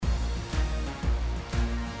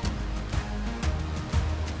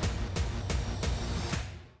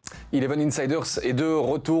Eleven Insiders est de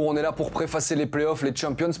retour. On est là pour préfacer les playoffs, les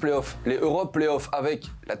Champions Playoffs, les Europe Playoffs avec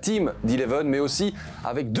la team d'Eleven, mais aussi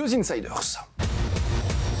avec deux Insiders.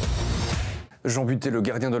 Jean Buté, le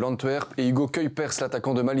gardien de l'Antwerp, et Hugo Kuipers,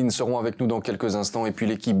 l'attaquant de Malines, seront avec nous dans quelques instants. Et puis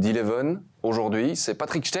l'équipe d'Eleven, aujourd'hui, c'est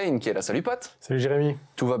Patrick Stein qui est là. Salut Pat. Salut Jérémy.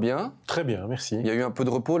 Tout va bien? Très bien, merci. Il y a eu un peu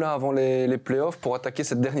de repos là avant les playoffs pour attaquer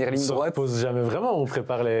cette dernière ligne droite. On ne se repose jamais vraiment, on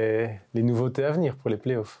prépare les nouveautés à venir pour les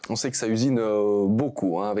playoffs. On sait que ça usine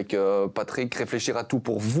beaucoup avec Patrick, réfléchir à tout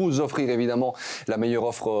pour vous offrir évidemment la meilleure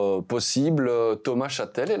offre possible. Thomas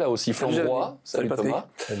Châtel est là aussi, flanc droit. Salut Thomas.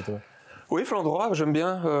 Salut Thomas. Oui, flanc droit, j'aime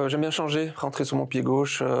bien changer, rentrer sur mon pied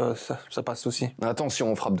gauche, ça passe aussi. Attention,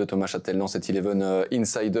 on frappe de Thomas Châtel dans cette Eleven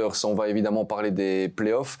Insiders. On va évidemment parler des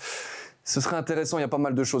playoffs. Ce serait intéressant, il y a pas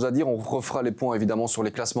mal de choses à dire. On refera les points évidemment sur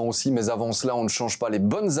les classements aussi, mais avant cela, on ne change pas les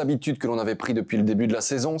bonnes habitudes que l'on avait prises depuis le début de la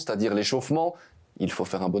saison, c'est-à-dire l'échauffement. Il faut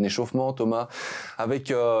faire un bon échauffement, Thomas. Avec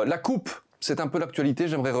la coupe. C'est un peu l'actualité,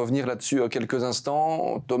 j'aimerais revenir là-dessus quelques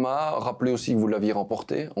instants. Thomas, rappelez aussi que vous l'aviez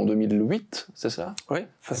remporté en 2008, c'est ça? Oui,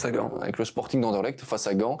 face à Gand. Avec le Sporting d'Anderlecht, face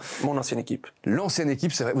à Gand. Mon ancienne équipe. L'ancienne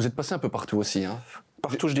équipe, c'est vrai, vous êtes passé un peu partout aussi. Hein.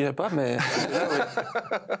 Partout, je dirais pas, mais là,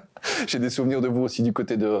 oui. J'ai des souvenirs de vous aussi du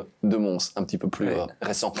côté de Mons, un petit peu plus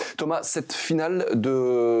récent. Thomas, cette finale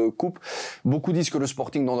de coupe, beaucoup disent que le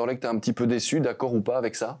Sporting d'Anderlecht est un petit peu déçu, d'accord ou pas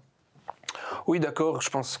avec ça? Oui, d'accord. Je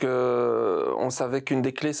pense que on savait qu'une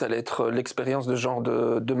des clés, ça allait être l'expérience de ce genre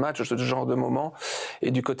de match, de ce genre de moment.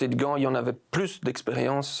 Et du côté de Gand, il y en avait plus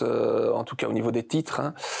d'expérience, en tout cas au niveau des titres.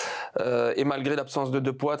 Hein. Et malgré l'absence de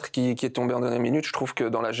De Poitre qui est tombé en dernière minute, je trouve que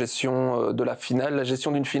dans la gestion de la finale, la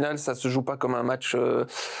gestion d'une finale, ça se joue pas comme un match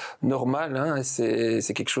normal. Hein, et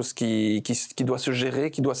c'est quelque chose qui doit se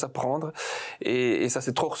gérer, qui doit s'apprendre. Et ça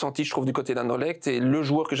s'est trop ressenti, je trouve, du côté d'Anderlecht. Et le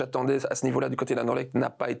joueur que j'attendais à ce niveau-là du côté d'Anderlecht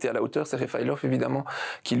n'a pas été à la hauteur. C'est Refailov, évidemment,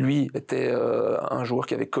 qui lui était un joueur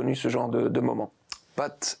qui avait connu ce genre de moment.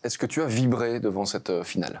 Pat, est-ce que tu as vibré devant cette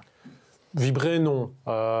finale? Vibrer, non.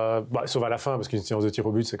 Sauf à la fin, parce qu'une séance de tir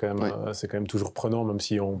au but, c'est quand même toujours prenant, même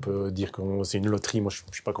si on peut dire que c'est une loterie. Moi, je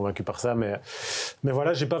suis pas convaincu par ça, mais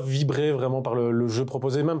voilà, j'ai pas vibré vraiment par le jeu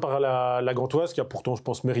proposé, même par la Gantoise, qui a pourtant, je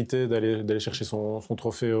pense, mérité d'aller chercher son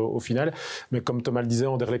trophée au final. Mais comme Thomas le disait,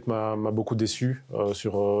 Anderlecht m'a beaucoup déçu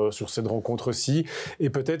sur cette rencontre-ci. Et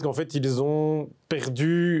peut-être qu'en fait, ils ont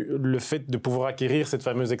perdu le fait de pouvoir acquérir cette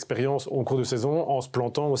fameuse expérience au cours de saison, en se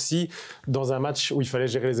plantant aussi dans un match où il fallait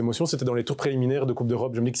gérer les émotions. C'était dans les tours préliminaires de Coupe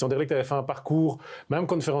d'Europe. Je me dis que si Anderlecht avait fait un parcours, même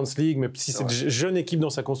Conference League, mais si cette jeune équipe dans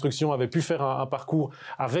sa construction avait pu faire un parcours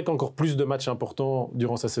avec encore plus de matchs importants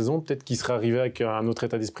durant sa saison, peut-être qu'il serait arrivé avec un autre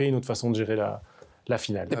état d'esprit, une autre façon de gérer la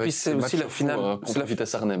finale. Et puis c'est aussi la finale contre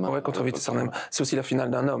Vitesse Arnhem. Ouais, contre Vitesse Arnhem. C'est aussi la finale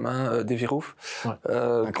d'un homme, Davy Roof,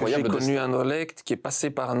 que j'ai connu à Anderlecht, qui est passé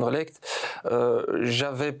par Anderlecht.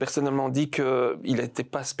 J'avais personnellement dit que il n'était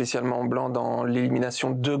pas spécialement blanc dans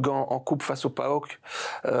l'élimination de Gand en coupe face au PAOK.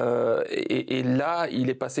 Et là, il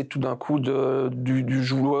est passé tout d'un coup du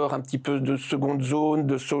joueur un petit peu de seconde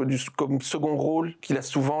zone, comme second rôle qu'il a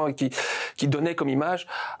souvent et qui donnait comme image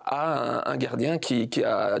à un gardien qui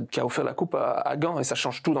a offert la coupe à Gand. Et ça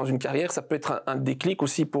change tout dans une carrière. Ça peut être un déclic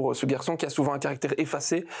aussi pour ce garçon qui a souvent un caractère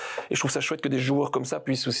effacé. Et je trouve ça chouette que des joueurs comme ça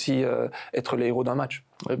puissent aussi être les héros d'un match.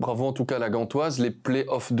 Ouais, bravo en tout cas à la Gantoise. Les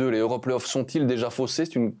Playoffs 2, les Europe Playoffs sont-ils déjà faussés?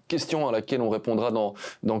 C'est une question à laquelle on répondra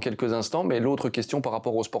dans quelques instants. Mais l'autre question par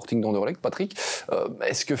rapport au Sporting d'Anderlecht, Patrick,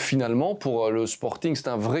 est-ce que finalement pour le Sporting c'est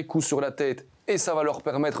un vrai coup sur la tête et ça va leur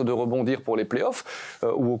permettre de rebondir pour les playoffs,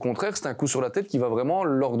 ou au contraire, c'est un coup sur la tête qui va vraiment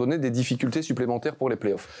leur donner des difficultés supplémentaires pour les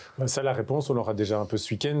playoffs? Ça, la réponse, on l'aura déjà un peu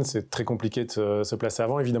ce week-end. C'est très compliqué de se placer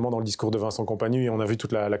avant. Évidemment, dans le discours de Vincent Compagnie, on a vu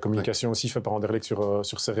toute la communication aussi faite par Anderlecht sur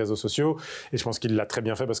ses réseaux sociaux. Et je pense qu'il l'a très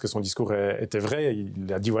bien fait parce que son discours était vrai.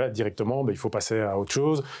 Il a dit, voilà, directement, il faut passer à autre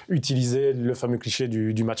chose. Utiliser le fameux cliché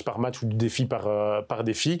du match par match ou du défi par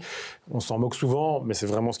défi. On s'en moque souvent, mais c'est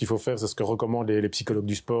vraiment ce qu'il faut faire. C'est ce que recommandent les psychologues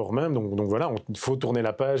du sport même. Donc voilà, il faut tourner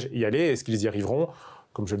la page, y aller. Est-ce qu'ils y arriveront?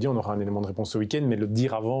 Comme je le dis, on aura un élément de réponse ce week-end, mais le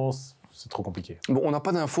dire avant, c'est trop compliqué. Bon, on n'a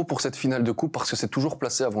pas d'infos pour cette finale de coupe parce que c'est toujours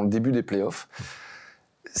placé avant le début des playoffs.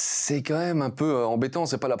 C'est quand même un peu embêtant,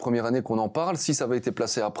 c'est pas la première année qu'on en parle. Si ça avait été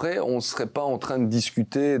placé après, on serait pas en train de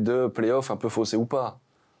discuter de playoffs un peu faussés ou pas.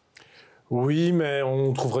 Oui, mais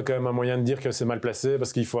on trouverait quand même un moyen de dire que c'est mal placé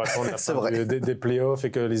parce qu'il faut attendre la fin des playoffs et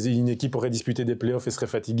que une équipe aurait disputé des playoffs et serait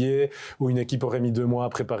fatiguée, ou une équipe aurait mis 2 mois à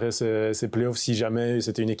préparer ses playoffs si jamais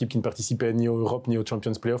c'était une équipe qui ne participait ni aux Europe ni aux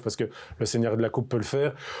Champions Playoffs parce que le seigneur de la Coupe peut le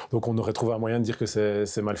faire. Donc on aurait trouvé un moyen de dire que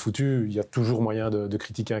c'est mal foutu. Il y a toujours moyen de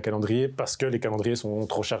critiquer un calendrier parce que les calendriers sont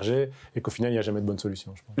trop chargés et qu'au final il n'y a jamais de bonne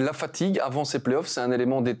solution, je pense. La fatigue avant ces playoffs, c'est un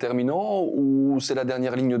élément déterminant ou c'est la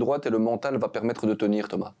dernière ligne droite et le mental va permettre de tenir,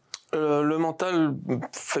 Thomas? Le mental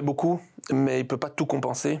fait beaucoup, mais il peut pas tout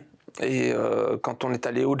compenser. Et quand on est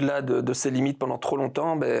allé au-delà de ses limites pendant trop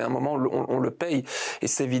longtemps, à un moment on le paye. Et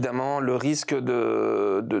c'est évidemment le risque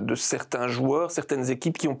de certains joueurs, certaines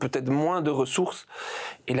équipes qui ont peut-être moins de ressources.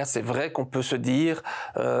 Et là, c'est vrai qu'on peut se dire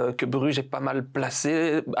que Bruges est pas mal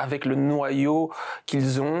placé avec le noyau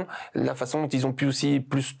qu'ils ont, la façon dont ils ont pu aussi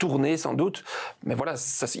plus tourner sans doute. Mais voilà,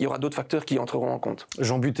 il y aura d'autres facteurs qui entreront en compte.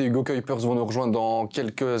 Jean But et Hugo Kuipers vont nous rejoindre dans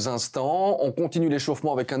quelques instants. On continue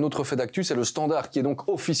l'échauffement avec un autre fait d'actu, c'est le Standard qui est donc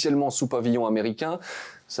officiellement sous pavillon américain.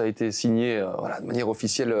 Ça a été signé de manière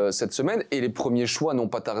officielle cette semaine et les premiers choix n'ont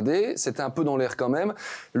pas tardé. C'était un peu dans l'air quand même.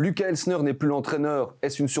 Luca Elsner n'est plus l'entraîneur.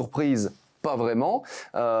 Est-ce une surprise ? Pas vraiment.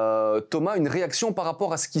 Thomas, une réaction par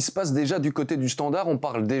rapport à ce qui se passe déjà du côté du Standard. On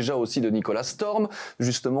parle déjà aussi de Nicolas Storm,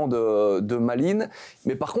 justement de Malines.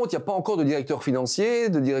 Mais par contre, il n'y a pas encore de directeur financier,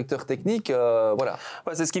 de directeur technique. Voilà.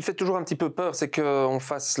 Ouais, c'est ce qui fait toujours un petit peu peur, c'est qu'on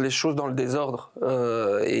fasse les choses dans le désordre.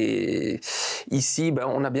 Et ici,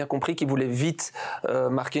 on a bien compris qu'il voulait vite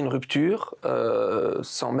marquer une rupture,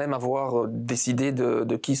 sans même avoir décidé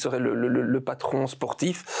de qui serait le patron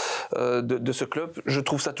sportif de ce club. Je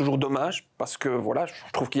trouve ça toujours dommage. Parce que voilà, je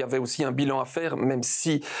trouve qu'il y avait aussi un bilan à faire, même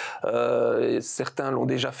si certains l'ont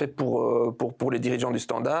déjà fait pour les dirigeants du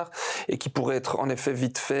Standard et qui pourrait être en effet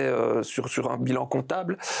vite fait sur un bilan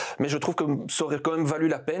comptable. Mais je trouve que ça aurait quand même valu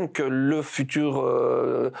la peine que le futur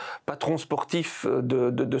patron sportif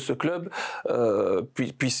de ce club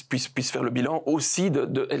puisse faire le bilan aussi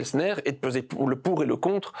de Elsner et de peser le pour et le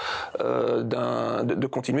contre de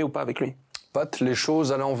continuer ou pas avec lui. Pat, les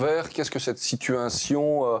choses à l'envers, qu'est-ce que cette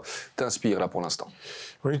situation t'inspire là pour l'instant ?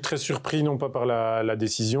 Oui, très surpris, non pas par la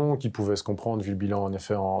décision, qui pouvait se comprendre vu le bilan en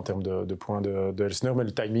effet en termes de points de Elsner, mais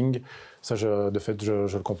le timing, ça de fait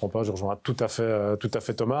je le comprends pas, je rejoins tout à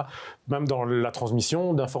fait Thomas. Même dans la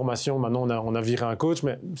transmission d'informations, maintenant on a viré un coach,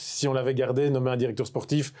 mais si on l'avait gardé, nommé un directeur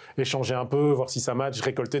sportif, échanger un peu, voir si ça match,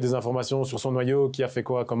 récolter des informations sur son noyau, qui a fait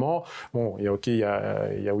quoi, comment. Bon, il y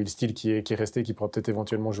a Will Steele qui est resté, qui pourra peut-être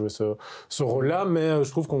éventuellement jouer ce rôle-là, mais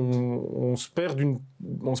je trouve qu'on se prive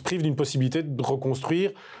d'une possibilité de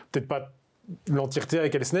reconstruire, peut-être pas l'entièreté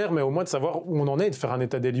avec Elsner, mais au moins de savoir où on en est et de faire un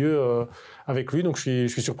état des lieux avec lui. Donc je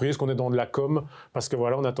suis surpris, est-ce qu'on est dans de la com ? Parce que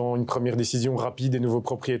voilà, on attend une première décision rapide des nouveaux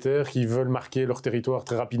propriétaires qui veulent marquer leur territoire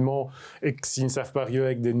très rapidement et que s'ils ne savent pas arriver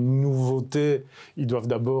avec des nouveautés, ils doivent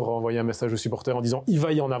d'abord envoyer un message aux supporters en disant il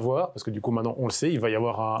va y en avoir, parce que du coup maintenant on le sait, il va y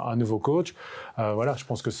avoir un nouveau coach. Voilà, je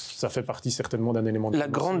pense que ça fait partie certainement d'un élément de la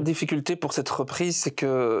grande difficulté pour cette reprise, c'est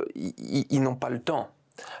qu'ils n'ont pas le temps.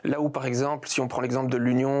 Là où, par exemple, si on prend l'exemple de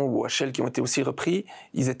l'Union ou HL qui ont été aussi repris,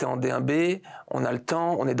 ils étaient en D1B, on a le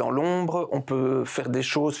temps, on est dans l'ombre, on peut faire des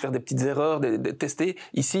choses, faire des petites erreurs, tester.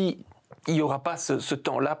 Ici, il n'y aura pas ce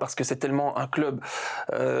temps-là parce que c'est tellement un club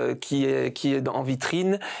qui est en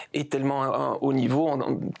vitrine et tellement un haut niveau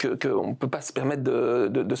qu'on ne peut pas se permettre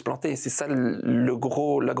de se planter. C'est ça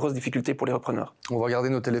la grosse difficulté pour les repreneurs. On va garder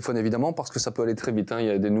nos téléphones évidemment parce que ça peut aller très vite. Il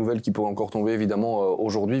y a des nouvelles qui pourraient encore tomber évidemment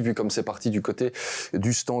aujourd'hui, vu comme c'est parti du côté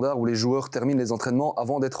du Standard où les joueurs terminent les entraînements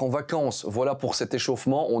avant d'être en vacances. Voilà pour cet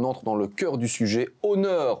échauffement. On entre dans le cœur du sujet.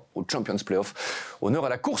 Honneur aux Champions Playoff. Honneur à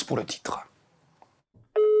la course pour le titre.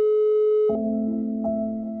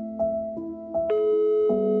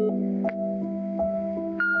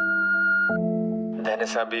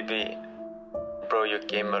 Dennis Habibi, bro, you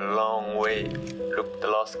came a long way. Look, the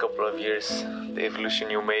last couple of years, the evolution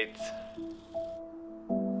you made.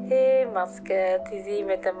 Hey Maske, het is hier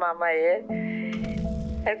met de mama hè.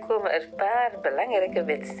 Er komen een paar belangrijke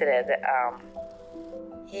wedstrijden aan.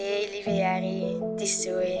 Hey lieve Jari, het is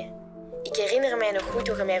Zoe. Ik herinner mij nog goed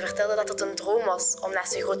hoe je mij vertelde dat het een droom was om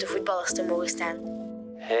naast de grote voetballers te mogen staan.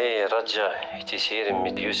 Hey Raja, het is hier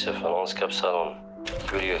met Youssef van ons kapsalon. Ik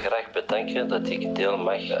wil je graag bedanken dat ik deel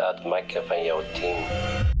mag uitmaken van jouw team.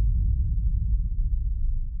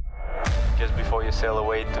 Just before you sail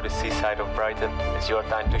away to the seaside of Brighton, it's your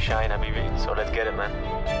time to shine, Habibi. So let's get it, man.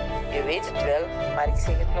 Je weet het wel, maar ik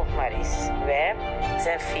zeg het nog maar eens. Wij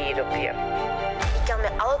zijn fier op je. Ik kan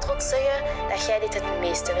met alle trots zeggen dat jij dit het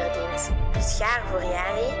meeste verdient. Dus ga ervoor,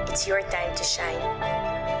 Jari. It's your time to shine.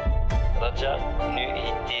 Raja, nu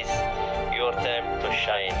it is your time to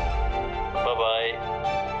shine. Bye bye.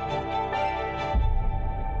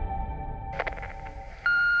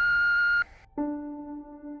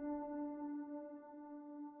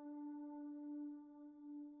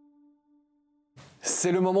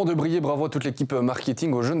 C'est le moment de briller, bravo à toute l'équipe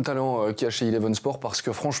marketing, aux jeunes talents qu'il y a chez Eleven Sport parce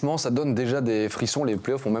que franchement ça donne déjà des frissons, les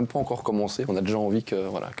playoffs n'ont même pas encore commencé, on a déjà envie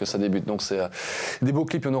que ça débute, donc c'est des beaux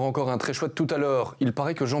clips, il y en aura encore un très chouette tout à l'heure. Il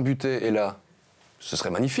paraît que Jean Butet est là, ce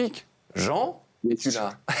serait magnifique. Jean, Es-tu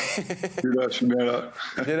là? Je suis bien là.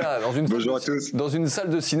 Il est là, Bonjour à tous. Dans une salle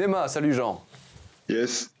de cinéma. Salut Jean.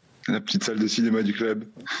 Yes, la petite salle de cinéma du club.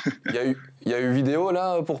 Il y a eu vidéo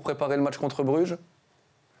là pour préparer le match contre Bruges?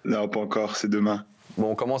 Non, pas encore, c'est demain.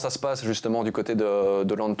 Bon, comment ça se passe justement du côté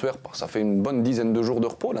de l'Antwerp? Ça fait une bonne dizaine de jours de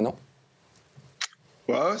repos là, non?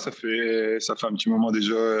 Ouais, ça fait un petit moment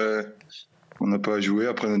déjà qu'on n'a pas joué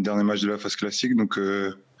après notre dernier match de la phase classique. Donc,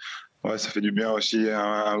 ouais, ça fait du bien aussi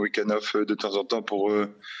un week-end off de temps en temps pour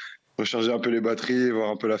recharger un peu les batteries, voir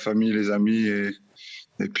un peu la famille, les amis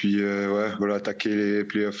et puis ouais, voilà, attaquer les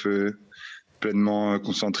playoffs pleinement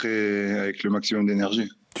concentrés et avec le maximum d'énergie.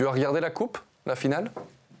 Tu as regardé la coupe, la finale?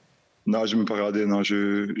 Non, je n'ai même pas regardé. Non,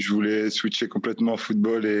 je voulais switcher complètement au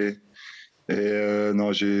football et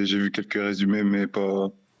non, j'ai vu quelques résumés, mais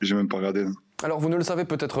j'ai même pas regardé. Non. Alors, vous ne le savez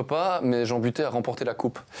peut-être pas, mais Jean Buttet a remporté la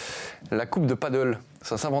coupe. La coupe de paddle,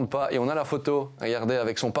 ça s'invente pas. Et on a la photo, regardez,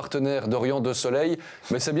 avec son partenaire Dorian de Soleil.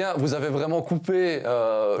 Mais c'est bien, vous avez vraiment coupé,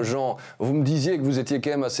 Jean. Vous me disiez que vous étiez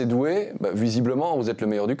quand même assez doué. Bah, visiblement, vous êtes le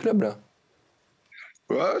meilleur du club, là.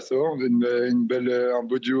 Ouais, c'est vrai, on a un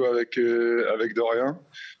beau duo avec Dorian.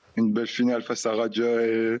 Une belle finale face à Radja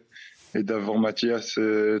et Davor Mathias,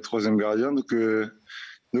 troisième gardien. Donc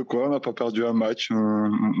ouais, on n'a pas perdu un match.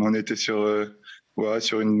 On était sur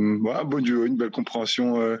un beau duo, une belle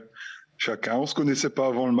compréhension chacun. On se connaissait pas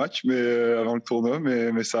avant le match, avant le tournoi,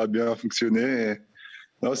 mais ça a bien fonctionné. Et,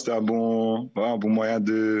 non, c'était un bon moyen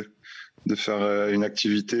de faire une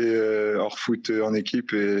activité hors foot en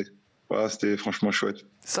équipe. Et voilà, c'était franchement chouette.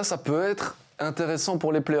 Ça peut être intéressant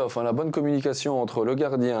pour les playoffs, hein. La bonne communication entre le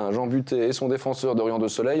gardien Jean Buttet et son défenseur Dorian de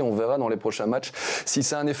Soleil, on verra dans les prochains matchs si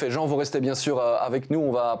ça a un effet. Jean, vous restez bien sûr avec nous,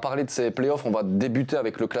 on va parler de ces playoffs, on va débuter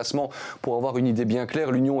avec le classement pour avoir une idée bien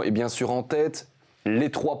claire. L'Union est bien sûr en tête,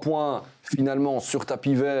 les 3 points finalement sur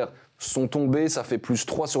tapis vert sont tombés, ça fait plus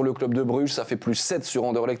 3 sur le club de Bruges, ça fait plus 7 sur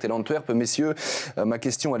Anderlecht et l'Antwerp. Messieurs, ma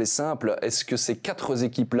question elle est simple, est-ce que ces 4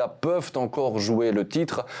 équipes-là peuvent encore jouer le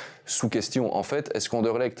titre? Sous question en fait, est-ce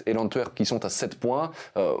qu'Anderlecht et l'Antwerp qui sont à 7 points,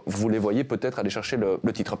 vous les voyez peut-être aller chercher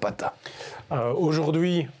le titre? Pat?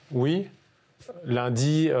 Aujourd'hui, oui.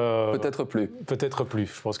 Lundi... peut-être plus. Peut-être plus.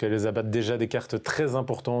 Je pense qu'elles abattent déjà des cartes très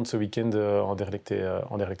importantes ce week-end, Anderlecht et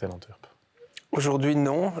l'Antwerp. Aujourd'hui,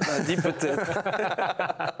 non. Lundi, peut-être.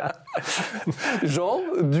 Jean,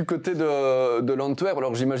 du côté de l'Antwerp,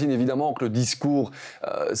 alors j'imagine évidemment que le discours,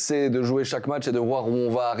 c'est de jouer chaque match et de voir où on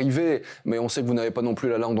va arriver, mais on sait que vous n'avez pas non plus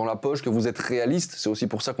la langue dans la poche, que vous êtes réaliste. C'est aussi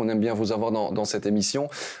pour ça qu'on aime bien vous avoir dans cette émission.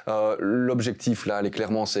 L'objectif, là,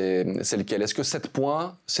 clairement, c'est lequel? Est-ce que 7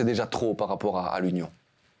 points, c'est déjà trop par rapport à l'Union?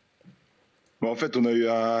 En fait, on a eu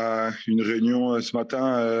une réunion ce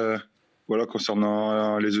matin... Voilà,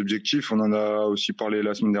 concernant les objectifs, on en a aussi parlé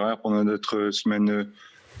la semaine dernière pendant notre semaine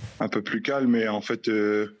un peu plus calme. Et en fait,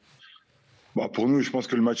 pour nous, je pense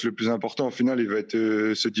que le match le plus important, au final, il va être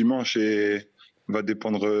ce dimanche et va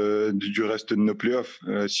dépendre du reste de nos playoffs.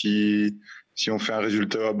 Si on fait un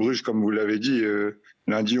résultat à Bruges, comme vous l'avez dit,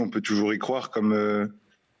 lundi, on peut toujours y croire, comme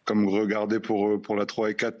regarder pour la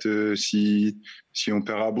 3 et 4 si on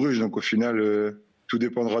perd à Bruges. Donc au final, tout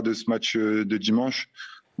dépendra de ce match de dimanche.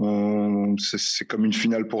 C'est comme une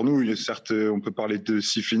finale pour nous. Certes, on peut parler de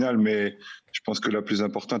 6 finales, mais je pense que la plus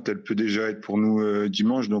importante, elle peut déjà être pour nous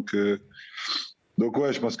dimanche. Donc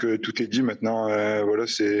ouais, je pense que tout est dit maintenant. Voilà,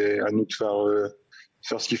 c'est à nous de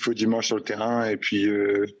faire ce qu'il faut dimanche sur le terrain. Et puis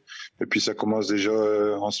ça commence déjà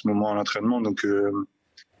en ce moment à l'entraînement. Donc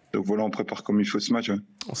voilà, on prépare comme il faut ce match. Ouais.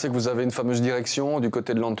 On sait que vous avez une fameuse direction du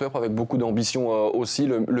côté de l'Antwerp avec beaucoup d'ambition aussi.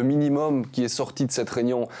 Le minimum qui est sorti de cette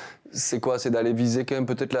réunion, c'est quoi? C'est d'aller viser quand même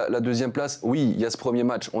peut-être la 2e place. Oui, il y a ce premier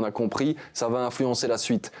match, on a compris, ça va influencer la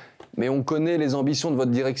suite. Mais on connaît les ambitions de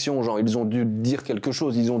votre direction, Jean. Ils ont dû dire quelque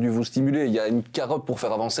chose, ils ont dû vous stimuler. Il y a une carotte pour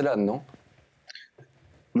faire avancer l'âne, non?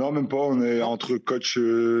 Non, même pas. On est entre coach,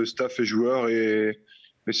 staff et joueurs et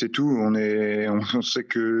c'est tout. On sait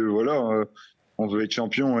que voilà... on veut être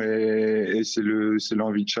champion et c'est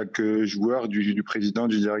l'envie de chaque joueur, du président,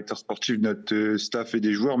 du directeur sportif, de notre staff et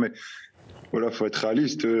des joueurs. Mais voilà, faut être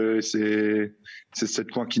réaliste. C'est 7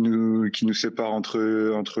 points qui nous séparent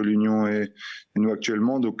entre l'Union et nous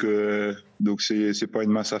actuellement. Donc c'est pas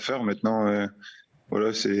une mince affaire. Maintenant,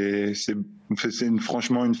 voilà, c'est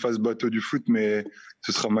franchement une phase bateau du foot, mais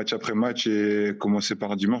ce sera match après match et commencer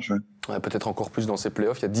par dimanche. Ouais. Ouais, peut-être encore plus dans ces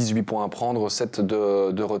playoffs. Il y a 18 points à prendre, 7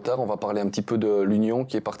 de retard. On va parler un petit peu de l'Union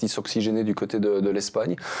qui est partie s'oxygéner du côté de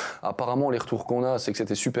l'Espagne. Apparemment, les retours qu'on a, c'est que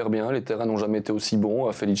c'était super bien. Les terrains n'ont jamais été aussi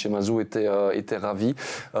bons. Felice Mazou était ravi.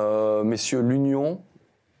 Messieurs, l'Union,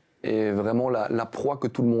 est vraiment la proie que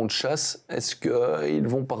tout le monde chasse. Est-ce qu'ils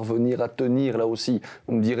vont parvenir à tenir là aussi?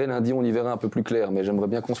 Vous me direz, lundi, on y verra un peu plus clair, mais j'aimerais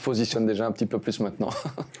bien qu'on se positionne déjà un petit peu plus maintenant.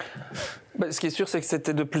 Ce qui est sûr, c'est que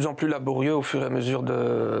c'était de plus en plus laborieux au fur et à mesure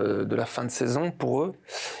de la fin de saison pour eux,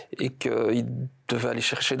 et qu'ils devaient aller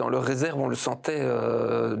chercher dans leurs réserves, on le sentait,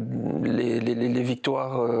 les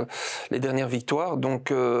victoires, les dernières victoires.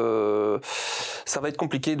 Donc ça va être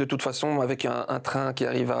compliqué de toute façon avec un train qui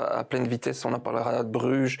arrive à pleine vitesse. On en parlera de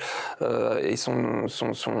Bruges et son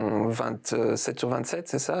 27 sur 27,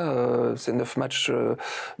 c'est ça, c'est 9 matchs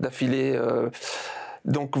d'affilée.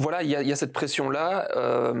 Donc voilà, il y a cette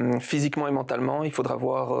pression-là, physiquement et mentalement. Il faudra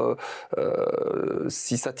voir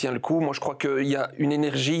si ça tient le coup. Moi, je crois qu'il y a une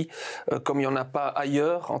énergie comme il n'y en a pas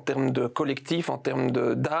ailleurs en termes de collectif, en termes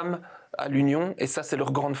d'âme à l'Union, et ça, c'est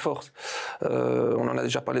leur grande force. On en a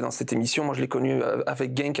déjà parlé dans cette émission. Moi, je l'ai connu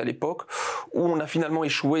avec Genk à l'époque, où on a finalement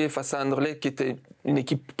échoué face à Anderlecht, qui était une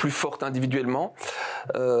équipe plus forte individuellement.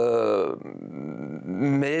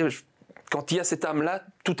 Mais quand il y a cette âme-là,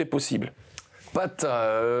 tout est possible. Pat,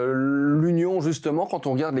 l'Union, justement, quand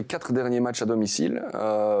on regarde les 4 derniers matchs à domicile,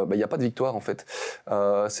 il n'y a pas de victoire, en fait.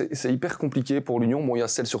 C'est hyper compliqué pour l'Union. Bon, il y a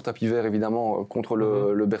celle sur tapis vert, évidemment, contre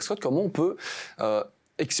le Beerschot. Comment on peut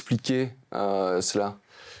expliquer cela?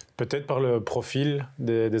 Peut-être par le profil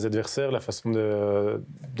des adversaires, la façon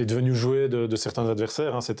d'être venu jouer de certains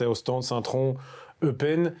adversaires. Hein. C'était Ostende, Saint-Tron,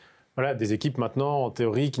 Eupen. Voilà, des équipes maintenant, en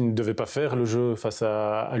théorie, qui ne devaient pas faire le jeu face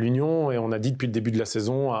à l'Union. Et on a dit depuis le début de la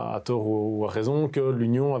saison, à tort ou à raison, que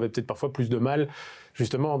l'Union avait peut-être parfois plus de mal,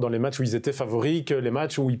 justement, dans les matchs où ils étaient favoris, que les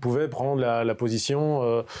matchs où ils pouvaient prendre la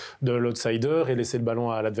position de l'outsider et laisser le ballon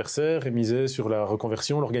à l'adversaire et miser sur la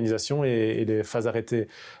reconversion, l'organisation et les phases arrêtées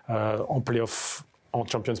en play-off, en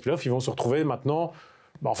Champions Play-off. Ils vont se retrouver maintenant...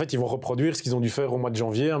 En fait, ils vont reproduire ce qu'ils ont dû faire au mois de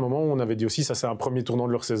janvier, à un moment où on avait dit aussi, ça c'est un premier tournant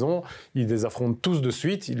de leur saison, ils les affrontent tous de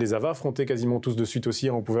suite, ils les avaient affrontés quasiment tous de suite aussi,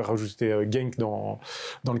 on pouvait rajouter Genk dans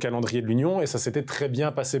le calendrier de l'Union, et ça s'était très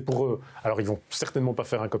bien passé pour eux. Alors ils vont certainement pas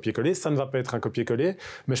faire un copier-coller, ça ne va pas être un copier-coller,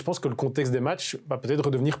 mais je pense que le contexte des matchs va peut-être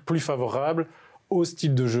redevenir plus favorable au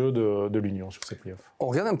style de jeu de l'Union sur ces playoffs. On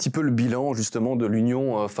regarde un petit peu le bilan justement de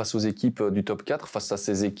l'Union face aux équipes du top 4, face à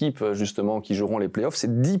ces équipes justement qui joueront les playoffs.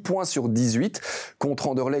 C'est 10 points sur 18. Contre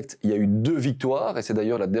Anderlecht, il y a eu 2 victoires et c'est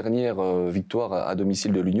d'ailleurs la dernière victoire à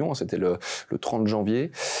domicile de l'Union. C'était le 30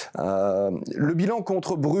 janvier. Le bilan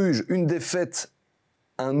contre Bruges, une défaite,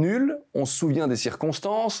 un nul, on se souvient des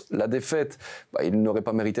circonstances. La défaite, ils n'auraient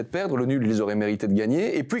pas mérité de perdre. Le nul, ils auraient mérité de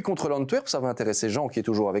gagner. Et puis contre l'Antwerp, ça va intéresser Jean qui est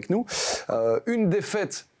toujours avec nous. Une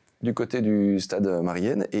défaite du côté du stade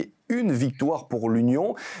Marienne et une victoire pour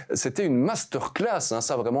l'Union. C'était une masterclass,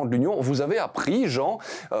 ça vraiment de l'Union. Vous avez appris, Jean,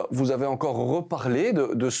 vous avez encore reparlé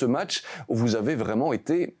de ce match où vous avez vraiment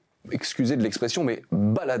été, excusez de l'expression, mais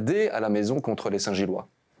baladé à la maison contre les Saint-Gillois.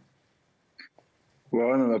 Ouais,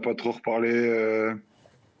 on n'en a pas trop reparlé.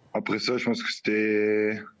 Après ça, je pense que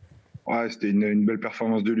c'était une belle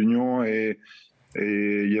performance de l'Union et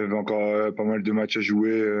il y avait encore pas mal de matchs à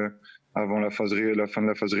jouer avant la fin de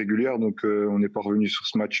la phase régulière. Donc, on n'est pas revenu sur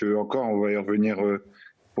ce match encore. On va y revenir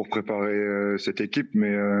pour préparer cette équipe.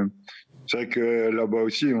 Mais c'est vrai que là-bas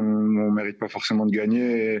aussi, on mérite pas forcément de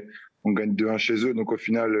gagner. Et on gagne 2-1 chez eux. Donc, au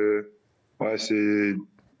final, c'est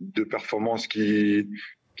 2 performances qui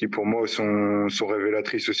pour moi sont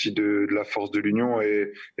révélatrices aussi de la force de l'Union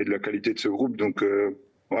et de la qualité de ce groupe. Donc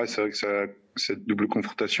c'est vrai que cette double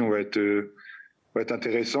confrontation va être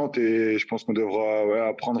intéressante et je pense qu'on devra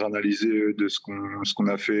apprendre à analyser de ce qu'on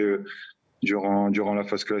a fait durant la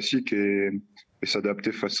phase classique et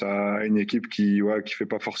s'adapter face à une équipe qui fait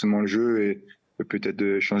pas forcément le jeu et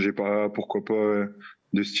peut-être changer pourquoi pas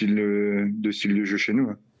de style de jeu chez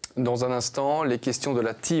nous. Dans un instant, les questions de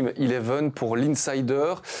la Team 11 pour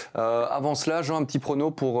l'Insider. Avant cela, Jean, un petit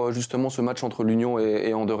prono pour justement ce match entre l'Union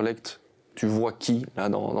et Anderlecht. Tu vois qui là,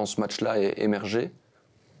 dans ce match-là émerger?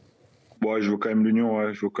 Je vois quand même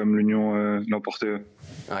l'Union l'emporter.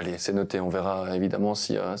 Allez, c'est noté. On verra évidemment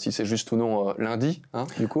si c'est juste ou non lundi.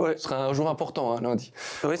 Du coup, ce sera un jour important, lundi.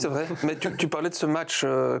 Oui, c'est vrai. Mais tu parlais de ce match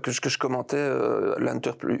que je commentais,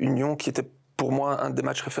 l'Antwerp-Union, qui était pour moi un des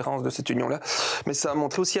matchs références de cette union-là. Mais ça a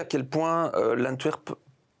montré aussi à quel point l'Antwerp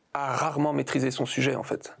a rarement maîtrisé son sujet, en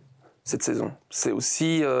fait, cette saison. C'est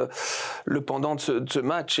aussi le pendant de ce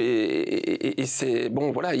match et c'est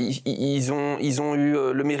bon voilà ils ont eu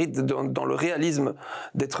le mérite dans le réalisme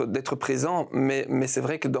d'être présents mais c'est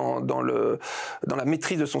vrai que dans la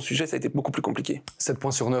maîtrise de son sujet ça a été beaucoup plus compliqué. 7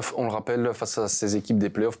 points sur 9 on le rappelle face à ces équipes des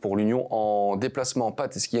playoffs pour l'Union en déplacement.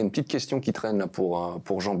 Pat, est-ce qu'il y a une petite question qui traîne là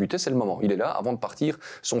pour Jean Buttet? C'est le moment, il est là avant de partir,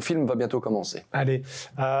 son film va bientôt commencer. Allez,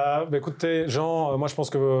 écoutez Jean, moi je pense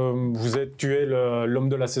que tu es l'homme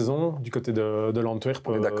de la saison du côté de l'Antwerp,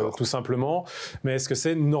 tout simplement. Mais est-ce que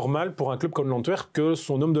c'est normal pour un club comme l'Antwerp que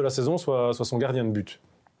son homme de la saison soit son gardien de but?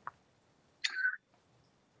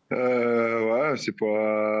 Ouais, c'est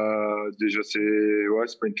pas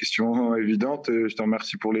pas une question évidente. Je te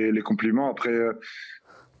remercie pour les compliments. Après,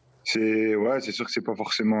 c'est sûr que c'est pas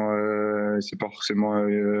forcément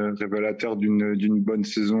révélateur d'une bonne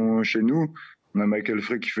saison chez nous. On a Michael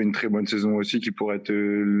Frey qui fait une très bonne saison aussi, qui pourrait être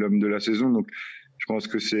l'homme de la saison. Donc, je pense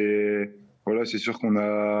que c'est sûr qu'on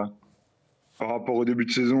a, par rapport au début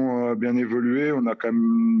de saison, bien évolué. On a quand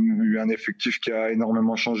même eu un effectif qui a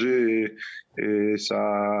énormément changé et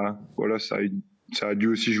ça a dû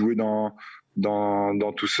aussi jouer dans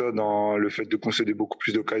tout ça, dans le fait de concéder beaucoup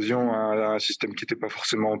plus d'occasions, un système qui n'était pas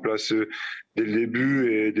forcément en place dès le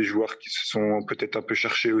début et des joueurs qui se sont peut-être un peu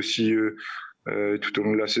cherchés aussi tout au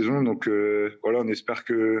long de la saison. Donc on espère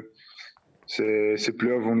que ces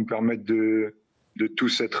playoffs vont nous permettre de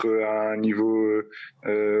tous être à un niveau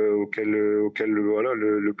auquel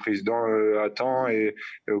le président attend et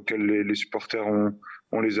auquel les supporters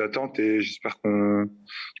ont les attentes, et j'espère qu'on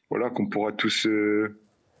pourra tous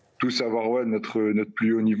avoir notre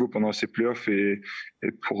plus haut niveau pendant ces playoffs et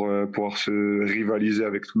pour pouvoir se rivaliser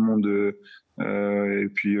avec tout le monde et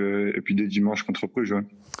puis dès dimanche contre Bruges. Ouais.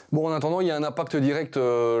 Bon, en attendant, il y a un impact direct,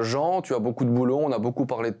 Jean. Tu as beaucoup de boulot, on a beaucoup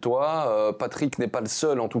parlé de toi. Patrick n'est pas le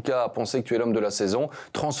seul, en tout cas, à penser que tu es l'homme de la saison.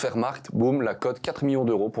 Transfermarkt, boum, la cote, 4 millions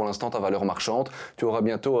d'euros pour l'instant, ta valeur marchande. Tu auras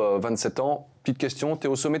bientôt 27 ans. Petite question, tu es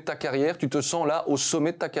au sommet de ta carrière. Tu te sens là, au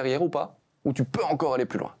sommet de ta carrière ou pas? Ou tu peux encore aller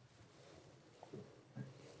plus loin?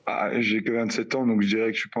 J'ai que 27 ans, donc je dirais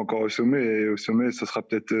que je suis pas encore au sommet. Et au sommet, ça sera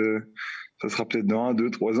peut-être dans 1, 2,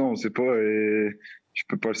 3 ans, on sait pas. Et je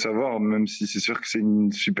peux pas le savoir, même si c'est sûr que c'est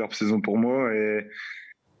une superbe saison pour moi. Et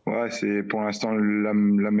c'est pour l'instant la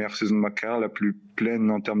meilleure saison de ma carrière, la plus pleine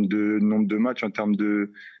en termes de nombre de matchs, en termes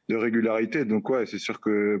de régularité. Donc c'est sûr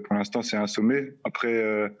que pour l'instant c'est un sommet.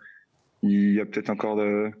 Après, il y a peut-être encore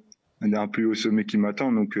un plus haut sommet qui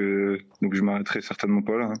m'attend, donc je m'arrêterai certainement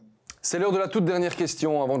pas là. Hein. C'est l'heure de la toute dernière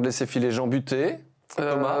question avant de laisser filer Jean Buttet.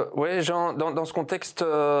 Thomas. Jean, dans ce contexte où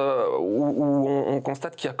on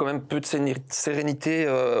constate qu'il y a quand même peu de sérénité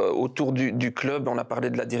autour du club, on a parlé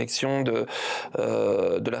de la direction, de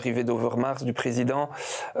l'arrivée d'Overmars, du président.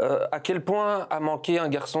 À quel point a manqué un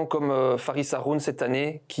garçon comme Faris Haroun cette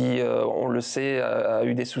année, qui, on le sait, a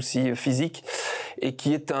eu des soucis physiques et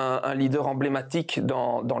qui est un leader emblématique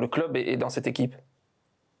dans le club et dans cette équipe?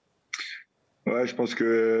 Ouais, je pense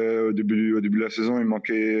que au début de la saison, il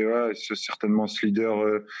manquait certainement ce leader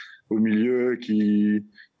au milieu qui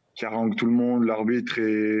harangue tout le monde, l'arbitre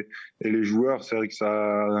et les joueurs. C'est vrai que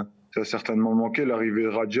ça a certainement manqué. L'arrivée de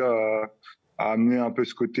Radja a amené un peu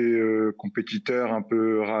ce côté compétiteur, un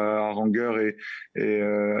peu harangueur et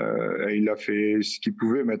il a fait ce qu'il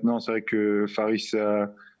pouvait. Maintenant, c'est vrai que Faris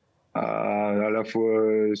à la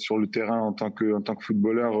fois sur le terrain en tant que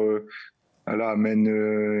footballeur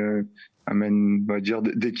amène on va dire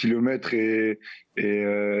des kilomètres et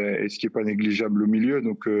ce qui est pas négligeable au milieu.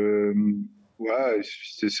 Donc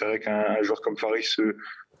c'est vrai qu'un joueur comme Faris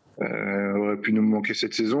aurait pu nous manquer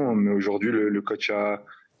cette saison, mais aujourd'hui le coach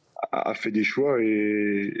a fait des choix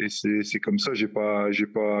et c'est comme ça. J'ai pas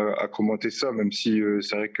à commenter ça, même si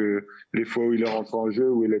c'est vrai que les fois où il est rentré en jeu,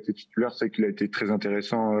 où il a été titulaire, c'est qu'il a été très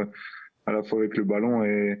intéressant à la fois avec le ballon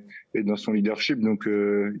et dans son leadership. Donc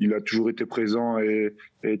il a toujours été présent et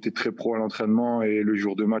été très pro à l'entraînement et le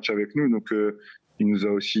jour de match avec nous. Donc il nous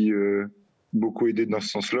a aussi beaucoup aidé dans ce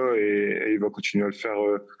sens-là et il va continuer à le faire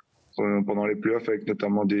pendant les playoffs avec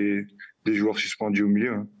notamment des joueurs suspendus au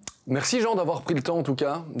milieu. Merci Jean d'avoir pris le temps en tout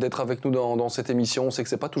cas d'être avec nous dans cette émission. On sait que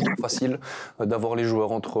c'est pas toujours facile d'avoir les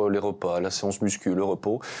joueurs entre les repas, la séance muscu, le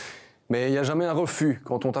repos. Mais il n'y a jamais un refus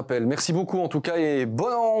quand on t'appelle. Merci beaucoup en tout cas et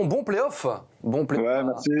bon play-off. Ouais,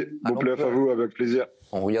 merci. Bon play-off à vous, avec plaisir.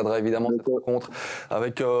 On regardera évidemment cette rencontre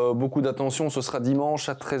avec beaucoup d'attention. Ce sera dimanche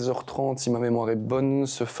à 13h30, si ma mémoire est bonne,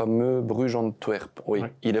 ce fameux Bruges-Antwerp. Oui,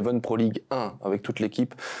 ouais. Eleven Pro League 1 avec toute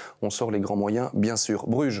l'équipe. On sort les grands moyens, bien sûr.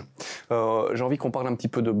 Bruges. J'ai envie qu'on parle un petit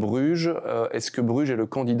peu de Bruges. Est-ce que Bruges est le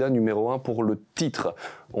candidat numéro 1 pour le titre ?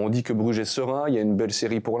 On dit que Bruges est serein. Il y a une belle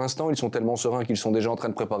série pour l'instant. Ils sont tellement sereins qu'ils sont déjà en train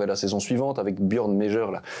de préparer la saison suivante avec Björn Mejer,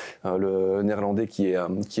 là, le néerlandais qui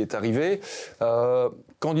est arrivé.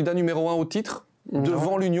 Candidat numéro 1 au titre ?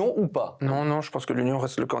 Devant l'Union ou pas ? Non, je pense que l'Union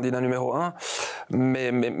reste le candidat numéro 1.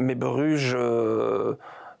 Mais Bruges,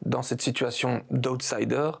 dans cette situation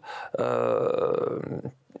d'outsider,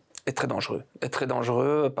 est très dangereux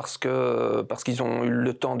parce qu'ils ont eu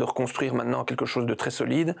le temps de reconstruire maintenant quelque chose de très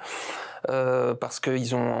solide, parce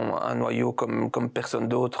qu'ils ont un noyau comme personne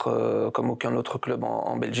d'autre, comme aucun autre club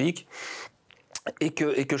en Belgique. Et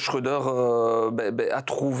que Schröder a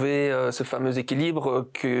trouvé ce fameux équilibre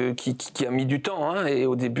qui a mis du temps. Hein, et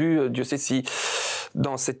au début, Dieu sait si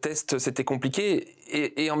dans ces tests c'était compliqué.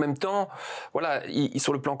 Et en même temps, voilà,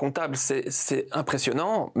 sur le plan comptable, c'est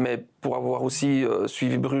impressionnant. Mais pour avoir aussi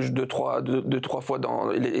suivi Bruges deux, trois fois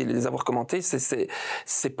et les avoir commentés,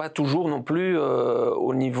 c'est pas toujours non plus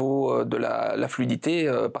au niveau de la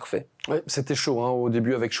fluidité parfait. Ouais, c'était chaud au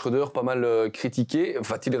début avec Schröder, pas mal critiqué.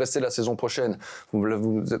 Va-t-il rester la saison prochaine ? Vous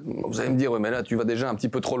allez me dire, ouais, mais là tu vas déjà un petit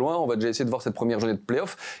peu trop loin, on va déjà essayer de voir cette première journée de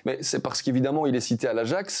play-off. Mais c'est parce qu'évidemment il est cité à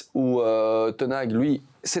l'Ajax, où Ten Hag, lui,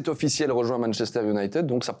 c'est officiel, rejoint Manchester United,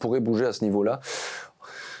 donc ça pourrait bouger à ce niveau-là.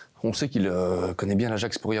 On sait qu'il connaît bien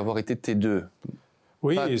l'Ajax pour y avoir été T2.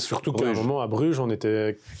 Oui, et surtout qu'à un moment à Bruges, on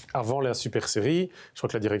était avant la Super Série. Je crois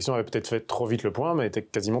que la direction avait peut-être fait trop vite le point, mais était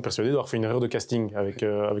quasiment persuadée d'avoir fait une erreur de casting avec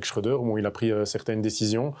Schröder, où il a pris certaines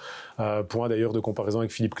décisions. Point d'ailleurs de comparaison avec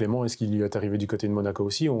Philippe Clément et ce qui lui est arrivé du côté de Monaco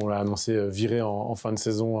aussi, où on l'a annoncé viré en fin de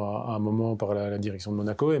saison à un moment par la direction de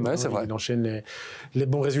Monaco. Et maintenant, il enchaîne les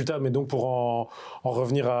bons résultats. Mais donc pour en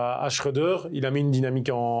revenir à Schröder, il a mis une dynamique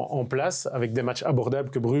en place avec des matchs abordables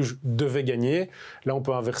que Bruges devait gagner. Là, on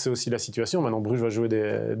peut inverser aussi la situation. Maintenant, Bruges va jouer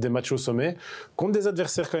des matchs au sommet contre des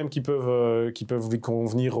adversaires quand même qui peuvent lui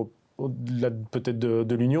convenir au-delà peut-être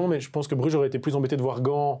de l'Union, mais je pense que Bruges aurait été plus embêté de voir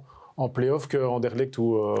Gand en play-off qu'Anderlecht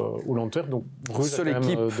ou l'Antwerp. Donc Bruges a quand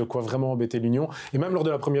même de quoi vraiment embêter l'Union. Et même lors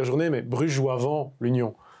de la première journée, mais Bruges joue avant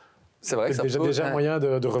l'Union. C'est vrai que ça déjà moyen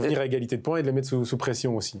de revenir à égalité de points et de les mettre sous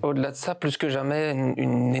pression aussi. Au-delà de ça, plus que jamais,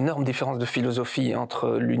 une énorme différence de philosophie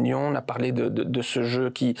entre l'Union. On a parlé de ce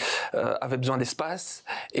jeu qui avait besoin d'espace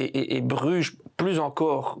et Bruges, plus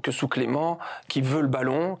encore que sous Clément, qui veut le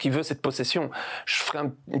ballon, qui veut cette possession. Je ferai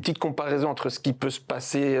une petite comparaison entre ce qui peut se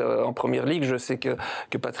passer en Première Ligue. Je sais que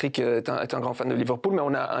Patrick est un grand fan de Liverpool, mais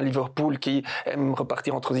on a un Liverpool qui aime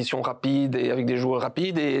repartir en transition rapide et avec des joueurs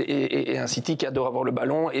rapides et un City qui adore avoir le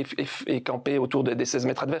ballon et camper autour des 16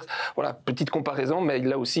 mètres adverses. Voilà, petite comparaison, mais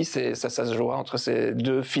là aussi, ça se jouera entre ces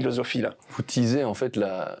deux philosophies-là. Vous teasez en fait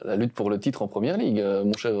la lutte pour le titre en Première Ligue,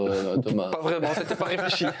 mon cher Thomas. Pas vraiment, c'était pas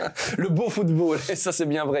réfléchi. Le beau football, et ça c'est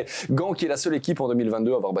bien vrai. Gand qui est la seule équipe en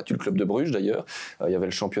 2022 à avoir battu le club de Bruges d'ailleurs. Il y avait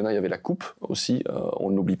le championnat, il y avait la coupe aussi, on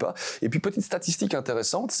ne l'oublie pas. Et puis petite statistique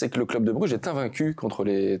intéressante, c'est que le club de Bruges est invaincu contre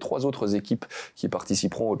les 3 autres équipes qui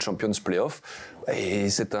participeront au Champions Playoff. Et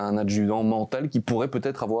c'est un adjudant mental qui pourrait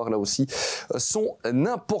peut-être avoir là aussi son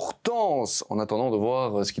importance, en attendant de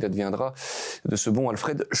voir ce qu'il adviendra de ce bon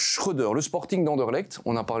Alfred Schröder. Le Sporting d'Anderlecht,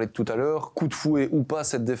 on en parlait tout à l'heure, coup de fouet ou pas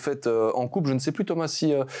cette défaite en coupe. Je ne sais plus Thomas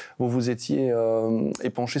si vous étiez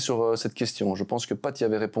épanché sur cette question. Je pense que Pat y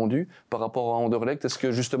avait répondu par rapport à Anderlecht. Est-ce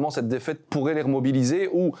que justement cette défaite pourrait les remobiliser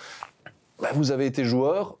ou vous avez été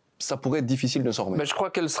joueur, ça pourrait être difficile de s'en remettre? Je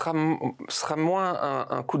crois qu'elle sera moins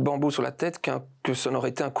un coup de bambou sur la tête que ça n'aurait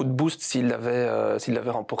été un coup de boost s'il l'avait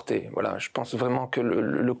remporté. Voilà, je pense vraiment que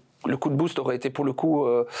le coup de boost aurait été pour le coup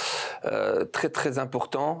très très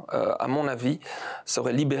important, à mon avis. Ça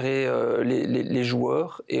aurait libéré les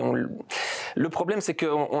joueurs. Et le problème, c'est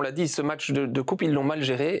qu'on l'a dit, ce match de coupe, ils l'ont mal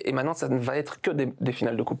géré. Et maintenant, ça ne va être que des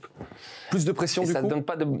finales de coupe. Plus de pression du coup. Ça ne donne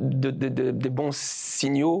pas des bons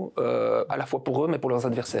signaux, à la fois pour eux, mais pour leurs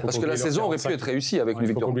adversaires. Parce que la saison aurait pu être réussie avec une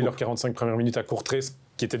victoire. Il faut oublier leurs 45 premières minutes à Courtrai,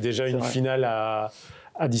 qui était déjà une finale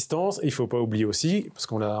à distance. Et il ne faut pas oublier aussi, parce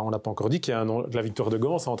qu'on l'a pas encore dit, que la victoire de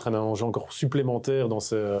Gand, ça entraîne un enjeu encore supplémentaire dans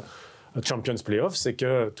ce Champions Playoff, c'est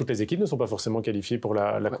que toutes les équipes ne sont pas forcément qualifiées pour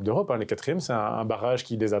la Coupe d'Europe. Les 4e, c'est un barrage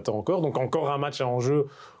qui les attend encore. Donc encore un match à enjeu,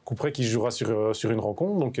 coup près, qui se jouera sur une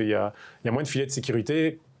rencontre. Donc il y a moins de filets de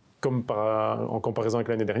sécurité, comme en comparaison avec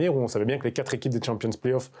l'année dernière, où on savait bien que les 4 équipes des Champions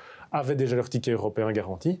Playoff avaient déjà leur ticket européen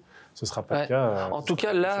garanti. Ce ne sera pas le cas. En tout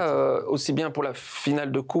cas, là, aussi bien pour la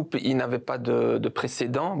finale de coupe, ils n'avaient pas de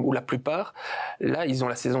précédent, ou la plupart. Là, ils ont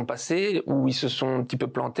la saison passée où ils se sont un petit peu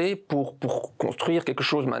plantés pour construire quelque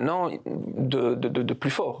chose maintenant de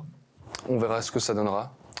plus fort. On verra ce que ça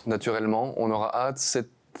donnera. Naturellement, on aura hâte. C'est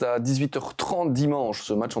à 18h30 dimanche,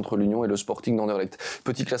 ce match entre l'Union et le Sporting d'Anderlecht.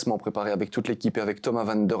 Petit classement préparé avec toute l'équipe et avec Thomas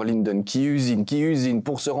van der Linden qui usine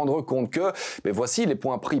pour se rendre compte que voici les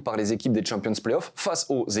points pris par les équipes des Champions Playoffs face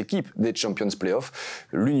aux équipes des Champions Playoffs.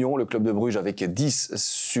 L'Union, le club de Bruges avec 10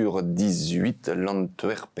 sur 18.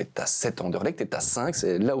 L'Antwerp est à 7, Anderlecht est à 5.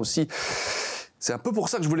 C'est là aussi... C'est un peu pour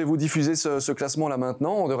ça que je voulais vous diffuser ce classement-là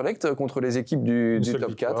maintenant. Anderlecht contre les équipes du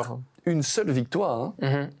top 4. Une seule victoire.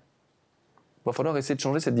 Va falloir essayer de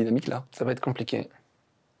changer cette dynamique-là. Ça va être compliqué.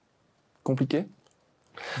 Compliqué ?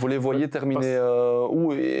 Vous les voyez terminer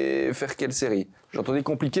où et faire quelle série ? J'entendais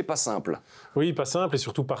compliqué, pas simple. Oui, pas simple, et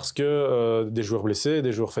surtout parce que des joueurs blessés,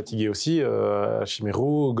 des joueurs fatigués aussi.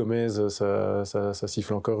 Chimero, Gomez, ça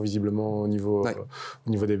siffle encore visiblement au niveau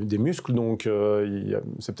des muscles. Donc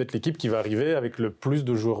c'est peut-être l'équipe qui va arriver avec le plus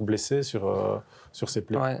de joueurs blessés sur ces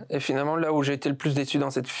playoffs. Ouais. Et finalement, là où j'ai été le plus déçu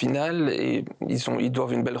dans cette finale, et ils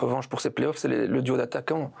doivent une belle revanche pour ces playoffs, c'est le duo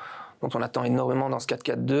d'attaquants dont on attend énormément dans ce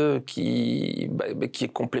 4-4-2, qui est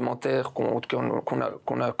complémentaire,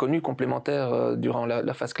 qu'on a connu complémentaire durant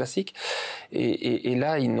la phase classique. Et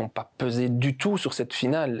là, ils n'ont pas pesé du tout sur cette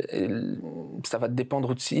finale. Et ça va dépendre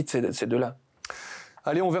aussi de ces deux-là.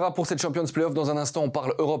 Allez, on verra pour cette Champions Playoff. Dans un instant, on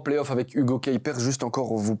parle Europe Playoff avec Hugo Kuipers. Juste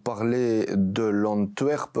encore vous parler de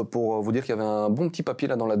l'Antwerp pour vous dire qu'il y avait un bon petit papier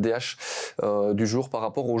là dans la DH du jour par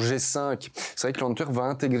rapport au G5. C'est vrai que l'Antwerp va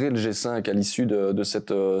intégrer le G5 à l'issue de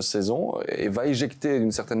cette saison et va éjecter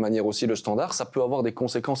d'une certaine manière aussi le Standard. Ça peut avoir des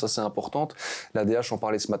conséquences assez importantes. La DH en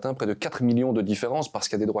parlait ce matin, près de 4 millions de différences parce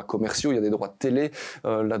qu'il y a des droits commerciaux, il y a des droits de télé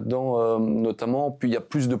là-dedans notamment. Puis il y a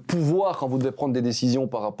plus de pouvoir quand vous devez prendre des décisions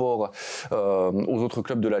par rapport aux autres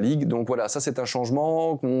clubs de la Ligue. Donc voilà, ça c'est un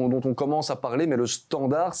changement dont on commence à parler, mais le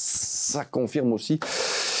Standard, ça confirme aussi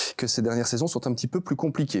que ces dernières saisons sont un petit peu plus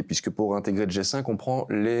compliquées, puisque pour intégrer le G5, on prend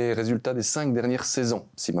les résultats des 5 dernières saisons,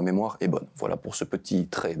 si ma mémoire est bonne. Voilà pour ce petit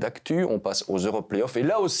trait d'actu. On passe aux Europe Playoffs, et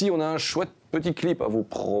là aussi, on a un chouette petit clip à vous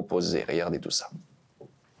proposer. Regardez tout ça.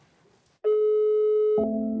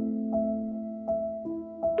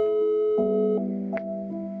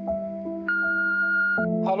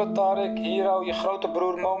 Hallo Tarek, hier hou je grote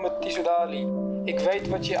broer Mo met Tissoudali. Ik weet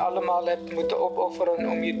wat je allemaal hebt moeten opofferen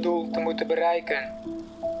om je doel te moeten bereiken.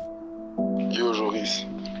 Yo Joris,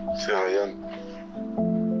 c'est Ryan.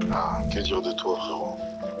 Ah, que dire de toi frérot?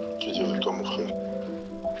 Que dire de toi mon frère?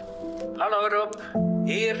 Hallo Rob,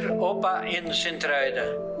 hier opa in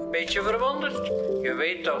Sint-Truiden. Beetje verwonderd? Je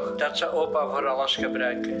weet toch dat ze opa voor alles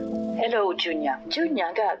gebruiken. Hello, Junya.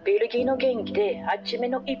 Junya がベルギーの元気で初め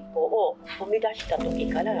の一歩を踏み出した時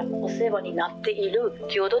からお世話になっている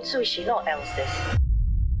共同通信のエルスです。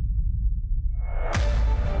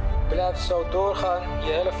Blijf zo doorgaan,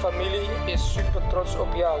 je hele familie is super trots op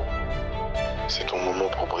jou. C'est ton moment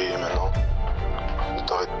pour briller maintenant. Ne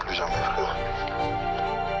t'arrête plus jamais frère.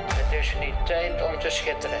 Het is nu tijd om te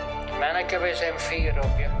schitteren. Manneke, we zijn fier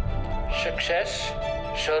op je. Succes,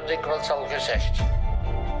 zo dikwijls al gezegd.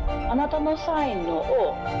 あなたの才能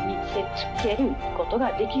を見つけること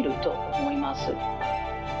ができると思います。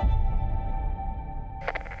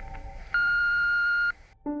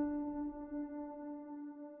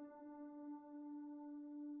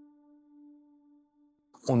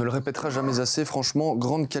On ne le répétera jamais assez, franchement,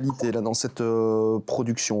 grande qualité là dans cette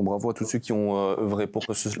production. Bravo à tous ceux qui ont œuvré pour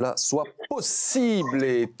que cela soit possible.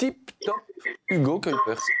 Et tip top, Hugo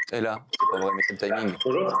Kuipers est là. C'est pas vrai, mais quel timing.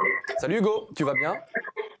 Bonjour. Salut Hugo, tu vas bien?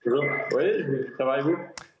 Bonjour. Oui, ça va et vous?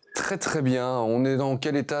 Très très bien. On est dans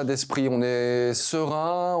quel état d'esprit? On est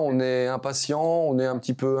serein, on est impatient, on est un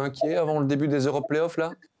petit peu inquiet avant le début des Europe Playoffs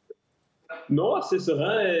là? Non, assez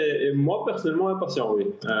serein et moi personnellement impatient,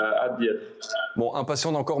 oui. Hâte d'y être. Bon,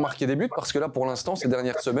 impatient d'encore marquer des buts parce que là pour l'instant, ces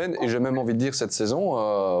dernières semaines, et j'ai même envie de dire cette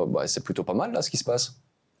saison, c'est plutôt pas mal là ce qui se passe.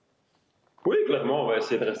 Oui, clairement, on va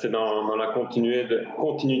essayer de rester dans la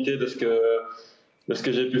continuité de ce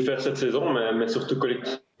que j'ai pu faire cette saison, mais surtout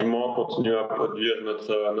collectivement continuer à produire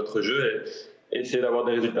notre jeu et essayer d'avoir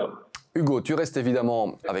des résultats. Hugo, tu restes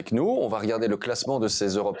évidemment avec nous. On va regarder le classement de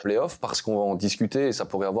ces Europe Playoffs parce qu'on va en discuter et ça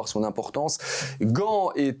pourrait avoir son importance.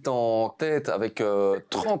 Gand est en tête avec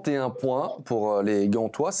 31 points pour les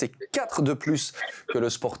Gantois. C'est 4 de plus que le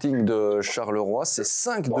Sporting de Charleroi. C'est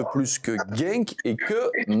 5 de plus que Genk et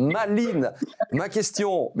que Malines. Ma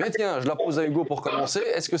question, tiens, je la pose à Hugo pour commencer.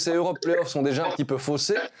 Est-ce que ces Europe Playoffs sont déjà un petit peu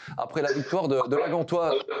faussés après la victoire de la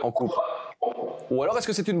Gantoise en coupe? Ou alors est-ce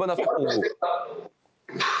que c'est une bonne affaire pour vous?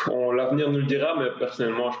 L'avenir nous le dira, mais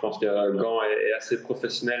personnellement, je pense que Gand est assez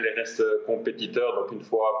professionnel et reste compétiteur. Donc une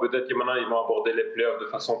fois, peut-être que maintenant ils vont aborder les playoffs de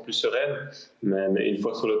façon plus sereine, mais une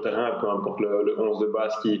fois sur le terrain, peu importe le 11 de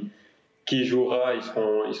base qui jouera,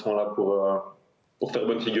 ils seront là pour faire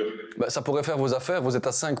bonne figure. Ça pourrait faire vos affaires. Vous êtes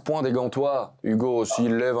à 5 points des Gantois. Hugo,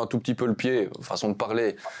 s'il lève un tout petit peu le pied, façon de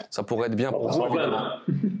parler, ça pourrait être bien pour vous, évidemment.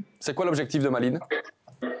 C'est quoi l'objectif de Malines?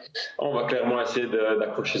 On va clairement essayer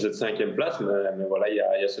d'accrocher cette 5e place, mais voilà, il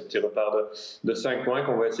y a ce petit retard de 5 points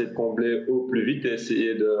qu'on va essayer de combler au plus vite et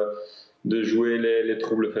essayer de jouer les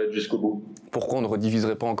troubles faits jusqu'au bout. Pourquoi on ne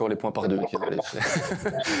rediviserait pas encore les points par 2?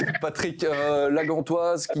 Patrick, la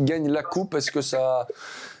Gantoise qui gagne la coupe, est-ce que ça...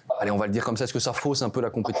 Allez, on va le dire comme ça, est-ce que ça fausse un peu la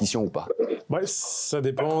compétition ou pas? Ouais, ça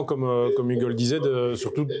dépend, comme Hugo le disait,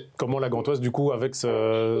 surtout comment la Gantoise, du coup, avec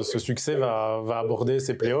ce succès, va aborder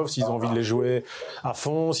ses playoffs, s'ils ont envie de les jouer à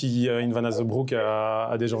fond, si Van Azebroek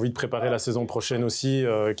a déjà envie de préparer la saison prochaine aussi,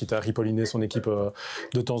 quitte à ripolliner son équipe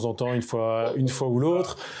de temps en temps, une fois ou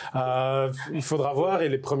l'autre. Il faudra voir, et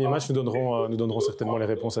les premiers matchs nous donneront certainement les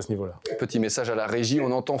réponses à ce niveau-là. Petit message à la régie,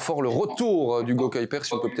 on entend fort le retour d'Hugo Kuiper.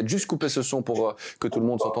 Si on peut peut-être juste couper ce son pour que tout le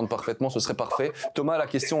monde s'entende parfaitement, ce serait parfait. Thomas, la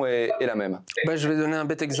question est la même. Je vais donner un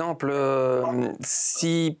bête exemple.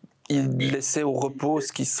 Si il laissait au repos,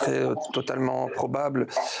 ce qui serait totalement probable,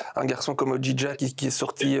 un garçon comme Ojija qui est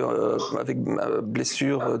sorti avec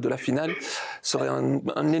blessure de la finale, ça aurait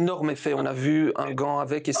un énorme effet. On a vu un Gand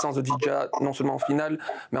avec et sans Ojija, non seulement en finale,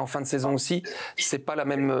 mais en fin de saison aussi. C'est pas la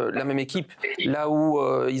même équipe. Là où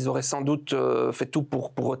ils auraient sans doute fait tout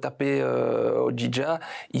pour retaper Ojija,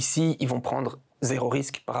 ici, ils vont prendre 0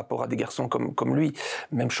 risque par rapport à des garçons comme lui.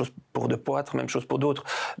 Même chose pour De Poitre, même chose pour d'autres.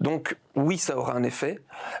 Donc oui, ça aura un effet,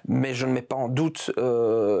 mais je ne mets pas en doute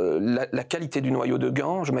la qualité du noyau de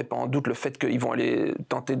Gand, je ne mets pas en doute le fait qu'ils vont aller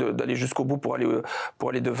tenter d'aller jusqu'au bout pour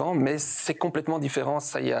aller devant, mais c'est complètement différent,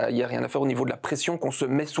 ça, il y a rien à faire au niveau de la pression qu'on se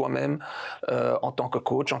met soi-même en tant que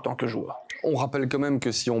coach, en tant que joueur. On rappelle quand même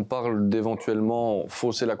que si on parle d'éventuellement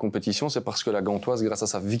fausser la compétition, c'est parce que la Gantoise, grâce à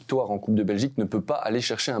sa victoire en Coupe de Belgique, ne peut pas aller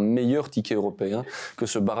chercher un meilleur ticket européen que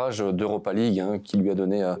ce barrage d'Europa League qui lui a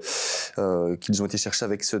donné, qu'ils ont été chercher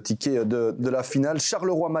avec ce ticket de la finale.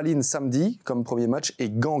 Charleroi-Malines samedi comme premier match et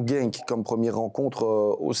Gand-Genk comme première rencontre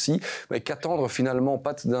aussi. Mais qu'attendre finalement,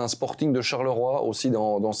 Pat, d'un Sporting de Charleroi aussi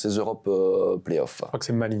dans ces Europe playoffs? Je crois que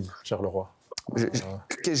c'est Malines, Charleroi.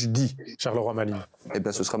 Qu'est-ce que je dis? Charleroi-Malines. Eh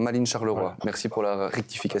bien, ce sera Malines-Charleroi. Ouais. Merci pour la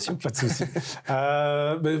rectification. Pas de souci.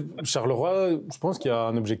 Charleroi, je pense qu'il y a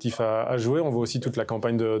un objectif à jouer. On voit aussi toute la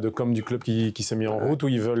campagne de com du club qui s'est mis en route, où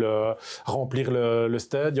ils veulent remplir le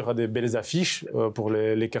stade. Il y aura des belles affiches pour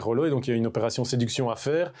les Carolos. Et donc, il y a une opération séduction à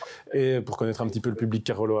faire. Et pour connaître un petit peu le public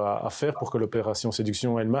Carolo à faire, pour que l'opération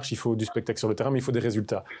séduction, elle marche, il faut du spectacle sur le terrain, mais il faut des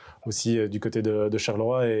résultats. Aussi, du côté de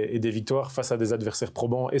Charleroi, et des victoires face à des adversaires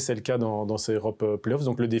probants. Et c'est le cas dans ces Europe Playoffs.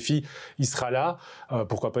 Donc, le défi, il sera là.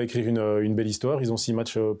 Pourquoi pas écrire une belle histoire? Ils ont 6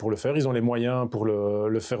 matchs pour le faire. Ils ont les moyens pour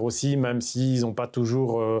le faire aussi, même s'ils n'ont pas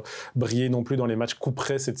toujours brillé non plus dans les matchs coup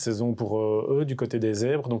près cette saison pour eux, du côté des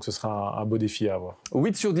Zèbres. Donc ce sera un beau défi à avoir.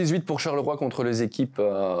 8 sur 18 pour Charleroi contre les équipes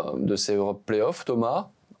de ces Europe Playoffs. Thomas,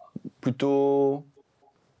 plutôt...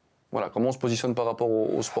 Voilà, comment on se positionne par rapport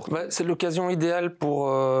au sport? C'est l'occasion idéale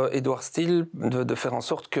pour Edouard Steele de faire en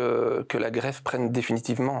sorte que la greffe prenne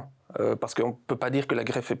définitivement. Parce qu'on ne peut pas dire que la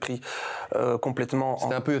greffe est prise complètement...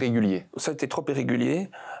 C'était un peu irrégulier. Ça a été trop irrégulier.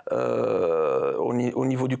 Au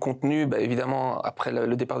niveau du contenu, évidemment, après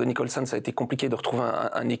le départ de Nicholson, ça a été compliqué de retrouver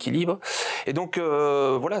un équilibre. Et donc,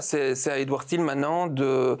 voilà, c'est à Edouard Steele maintenant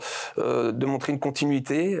de montrer une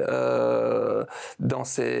continuité dans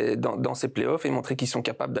ces playoffs et montrer qu'ils sont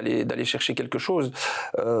capables d'aller chercher quelque chose.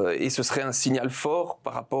 Et ce serait un signal fort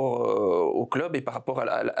par rapport au club et par rapport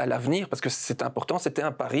à l'avenir, parce que c'est important, c'était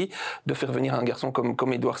un pari de faire venir un garçon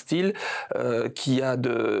comme Edouard Steele, qui a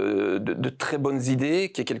de très bonnes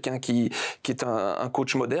idées, qui est quelqu'un qui est un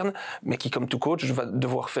coach moderne, mais qui, comme tout coach, va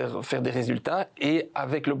devoir faire des résultats, et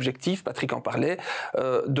avec l'objectif, Patrick en parlait,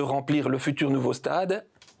 de remplir le futur nouveau stade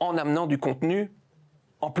en amenant du contenu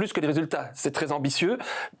en plus que des résultats. C'est très ambitieux,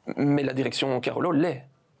 mais la direction Carolo l'est.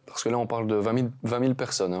 Parce que là, on parle de 20 000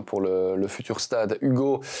 personnes pour le futur stade.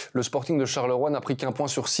 Hugo, le Sporting de Charleroi n'a pris qu'1 point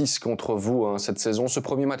sur 6 contre vous cette saison. Ce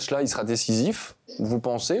premier match-là, il sera décisif, vous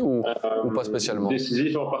pensez, ou pas spécialement?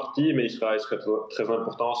 Décisif en partie, mais il serait très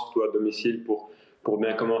important, surtout à domicile, pour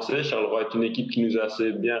bien commencer. Charleroi est une équipe qui nous a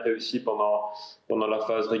assez bien réussi pendant la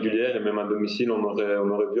phase régulière, et même à domicile, on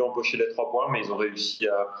aurait dû empocher les 3 points, mais ils ont réussi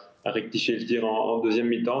à rectifier le tir en deuxième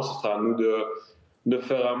mi-temps. Ce sera à nous de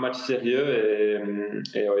faire un match sérieux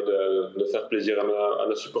et ouais, de faire plaisir à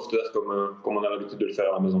nos supporters comme on a l'habitude de le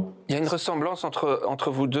faire à la maison. Il y a une ressemblance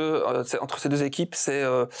entre vous deux, entre ces deux équipes, c'est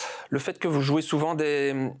le fait que vous jouez souvent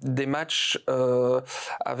des matchs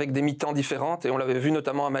avec des mi-temps différentes, et on l'avait vu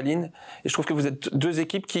notamment à Malines, et je trouve que vous êtes deux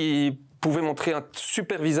équipes qui pouvaient montrer un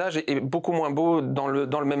super visage et beaucoup moins beau dans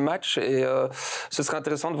le même match, et ce serait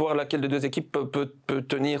intéressant de voir laquelle des deux équipes peut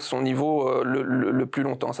tenir son niveau le plus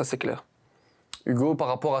longtemps, ça c'est clair. Hugo, par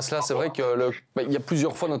rapport à cela, c'est vrai qu'il y a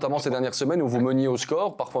plusieurs fois, notamment ces dernières semaines, où vous meniez au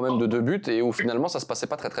score, parfois même de 2 buts, et où finalement ça se passait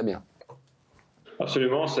pas très très bien.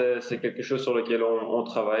 Absolument, c'est quelque chose sur lequel on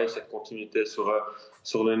travaille, cette continuité sur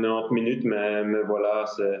les 90 minutes, mais voilà,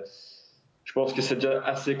 je pense que c'est déjà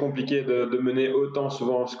assez compliqué de mener autant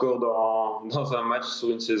souvent au score dans un match sur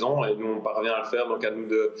une saison, et nous on parvient à le faire, donc à nous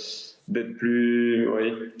d'être plus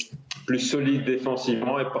solide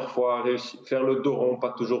défensivement et parfois faire le dos rond, pas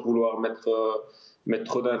toujours vouloir mettre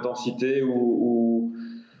trop d'intensité ou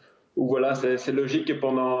voilà, c'est logique que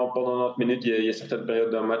pendant 90 minutes, il y a certaines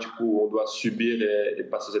périodes d'un match où on doit subir et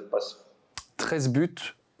passer cette passe. 13 buts,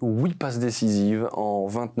 8 passes décisives en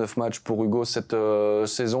 29 matchs pour Hugo cette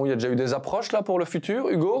saison. Il y a déjà eu des approches là pour le futur,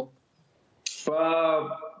 Hugo ?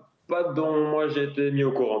 Pas dont moi j'ai été mis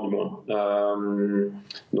au courant du moins.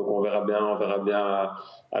 Donc on verra bien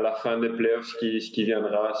à la fin des playoffs ce qui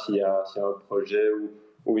viendra, s'il y a un projet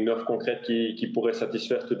ou une offre concrète qui pourrait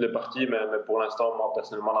satisfaire toutes les parties. Mais pour l'instant, moi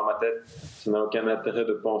personnellement dans ma tête, ça n'a aucun intérêt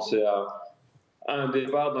de penser à un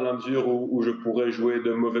départ dans la mesure où je pourrais jouer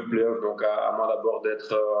de mauvais playoffs. Donc à moi d'abord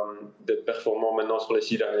d'être performant maintenant sur les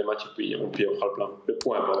 6 derniers matchs et puis on fera le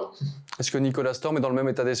point. Est-ce que Nicolas Storm est dans le même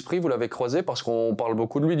état d'esprit ? Vous l'avez croisé parce qu'on parle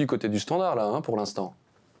beaucoup de lui du côté du Standard là, pour l'instant.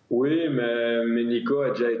 Oui, mais Nico a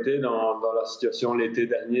déjà été dans la situation l'été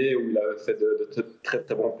dernier où il avait fait de très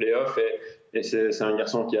très bons playoffs et c'est un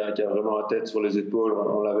garçon qui a vraiment la tête sur les épaules.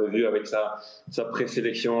 On l'avait vu avec sa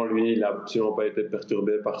présélection, lui, il n'a absolument pas été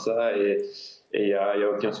perturbé par ça et il n'y a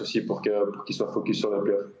aucun souci pour qu'il soit focus sur les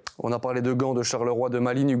playoffs. On a parlé de Gand, de Charleroi, de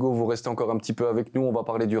Malines. Hugo, vous restez encore un petit peu avec nous. On va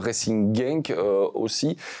parler du Racing Genk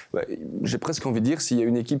aussi. J'ai presque envie de dire, s'il y a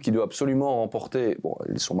une équipe qui doit absolument remporter... Bon,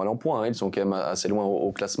 ils sont mal en point, ils sont quand même assez loin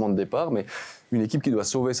au classement de départ, mais une équipe qui doit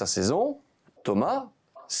sauver sa saison, Thomas,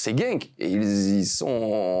 c'est Genk. Et ils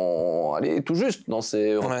sont allés tout juste dans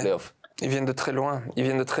ces playoffs. Ils viennent de très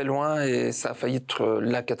loin et ça a failli être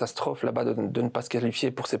la catastrophe là-bas de ne pas se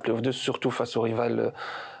qualifier pour ces playoffs 2, surtout face au rival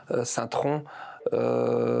Saint-Tron. Je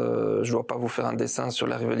ne dois pas vous faire un dessin sur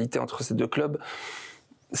la rivalité entre ces deux clubs.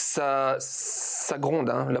 Ça gronde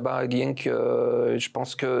là-bas à Genk. Je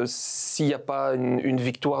pense que s'il n'y a pas une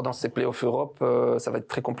victoire dans ces playoffs Europe, ça va être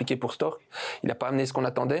très compliqué pour Stork. Il n'a pas amené ce qu'on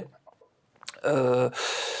attendait.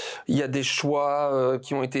 Il y a des choix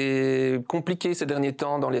qui ont été compliqués ces derniers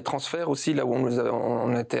temps dans les transferts aussi, là où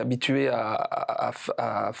on était habitué à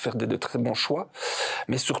faire de très bons choix.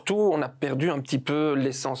 Mais surtout, on a perdu un petit peu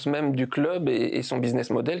l'essence même du club et son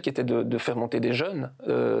business model qui était de faire monter des jeunes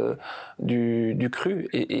du cru.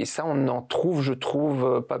 Et ça, on en trouve, je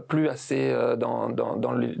trouve, pas plus assez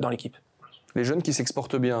dans l'équipe. Les jeunes qui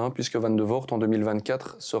s'exportent bien, puisque Van de Voort en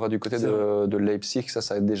 2024 sera du côté de Leipzig,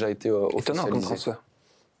 ça a déjà été officialisé. Étonnant comme transfert.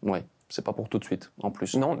 Oui, c'est pas pour tout de suite, en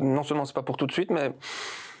plus. Non seulement c'est pas pour tout de suite, mais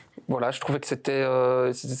voilà, je trouvais que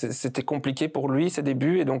c'était compliqué pour lui, ses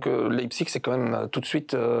débuts, et donc Leipzig, c'est quand même tout de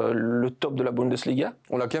suite le top de la Bundesliga.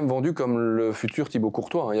 On l'a quand même vendu comme le futur Thibaut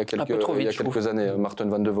Courtois, il y a quelques années, Martin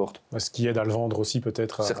Van de Voort. Ce qui aide à le vendre aussi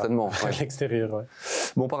peut-être certainement, à l'extérieur. Ouais.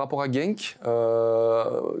 Bon, par rapport à Genk,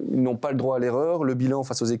 ils n'ont pas le droit à l'erreur. Le bilan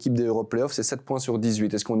face aux équipes des Europe Playoffs, c'est 7 points sur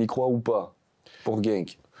 18. Est-ce qu'on y croit ou pas pour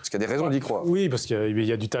Genk ? Parce qu'il y a des raisons d'y croire. Oui, parce qu'il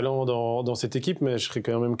y a du talent dans cette équipe, mais je serais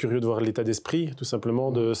quand même curieux de voir l'état d'esprit, tout simplement,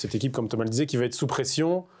 de cette équipe, comme Thomas le disait, qui va être sous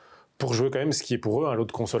pression pour jouer quand même ce qui est pour eux un lot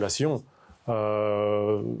de consolation.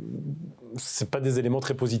 C'est pas des éléments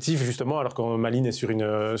très positifs justement, alors quand Malines est sur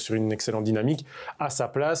une excellente dynamique, à sa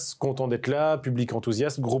place, content d'être là, public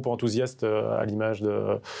enthousiaste, groupe enthousiaste à l'image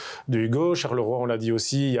de Hugo. Charleroi, on l'a dit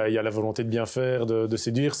aussi, il y a la volonté de bien faire, de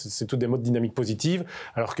séduire, c'est toutes des modes dynamiques positives,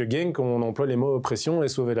 alors que Genk, on emploie les mots pression et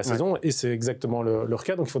sauver la saison, et c'est exactement leur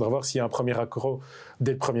cas. Donc il faudra voir s'il y a un premier accro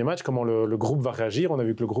dès le premier match, comment le groupe va réagir. On a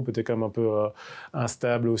vu que le groupe était quand même un peu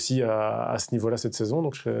instable aussi à ce niveau-là cette saison,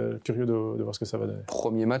 donc je serais curieux de voir ce que ça va donner.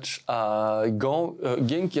 Premier match à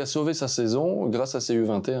Genk qui a sauvé sa saison grâce à ses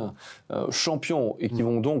U21 champions et qui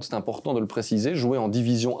vont donc, c'est important de le préciser, jouer en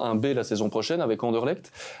division 1B la saison prochaine avec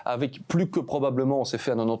Anderlecht, avec plus que probablement, on s'est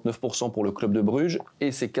fait à 99% pour le club de Bruges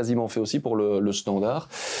et c'est quasiment fait aussi pour le Standard.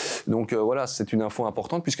 Donc voilà, c'est une info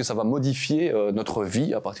importante puisque ça va modifier notre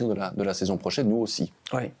vie à partir de la saison prochaine, nous aussi.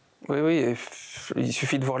 Oui. Oui, il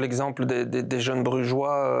suffit de voir l'exemple des jeunes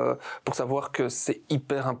Brugeois pour savoir que c'est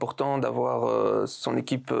hyper important d'avoir son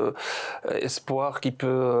équipe espoir qui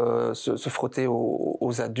peut se frotter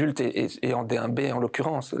aux adultes et en D1B en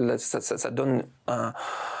l'occurrence. Là, ça donne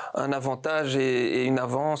un avantage et une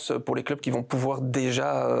avance pour les clubs qui vont pouvoir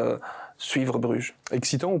déjà suivre Bruges.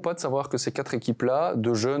 Excitant ou pas de savoir que ces 4 équipes-là,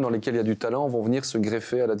 de jeunes dans lesquels il y a du talent, vont venir se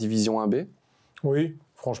greffer à la division 1B ? Oui.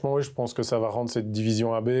 Franchement, oui, je pense que ça va rendre cette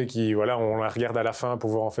division AB qui, voilà, on la regarde à la fin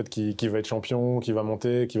pour voir en fait qui va être champion, qui va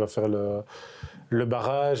monter, qui va faire le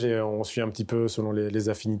barrage, et on suit un petit peu selon les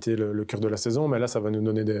affinités le cœur de la saison. Mais là, ça va nous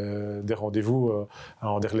donner des rendez-vous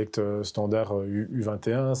à Anderlecht Standard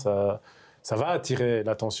U21. Ça va attirer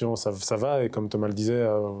l'attention, ça va, et comme Thomas le disait,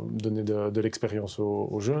 donner de l'expérience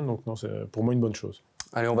aux jeunes. Donc non, c'est pour moi une bonne chose.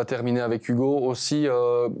 Allez, on va terminer avec Hugo aussi.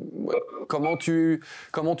 Comment tu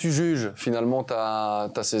juges finalement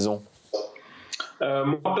ta saison ?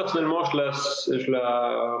 Moi, personnellement, je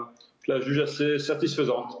la juge assez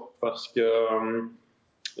satisfaisante parce que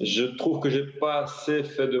je trouve que j'ai pas assez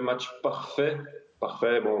fait de matchs parfaits.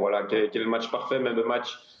 Bon, voilà, quel est le match parfait, mais de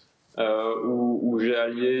matchs où j'ai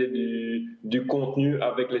allié du contenu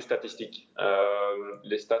avec les statistiques.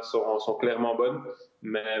 Les stats sont clairement bonnes,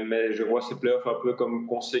 mais je vois ces playoffs un peu comme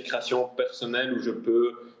consécration personnelle où je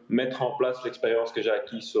peux mettre en place l'expérience que j'ai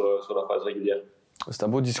acquise sur la phase régulière. C'est un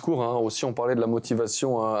beau discours, hein. Aussi on parlait de la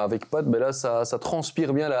motivation avec Pat, mais là ça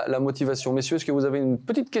transpire bien la motivation. Messieurs, est-ce que vous avez une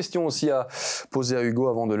petite question aussi à poser à Hugo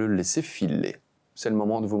avant de le laisser filer ? C'est le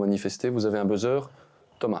moment de vous manifester, vous avez un buzzer.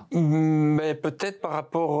 Thomas. Mais peut-être par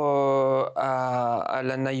rapport à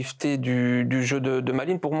la naïveté du jeu de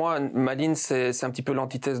Malines. Pour moi, Malines, c'est un petit peu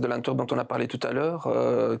l'antithèse de l'Antwerp dont on a parlé tout à l'heure,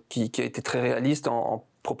 qui a été très réaliste en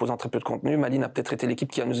proposant très peu de contenu. Malines a peut-être été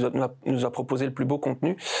l'équipe qui nous a proposé le plus beau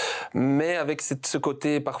contenu, mais avec ce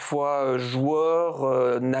côté parfois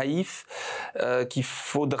joueur, naïf, qu'il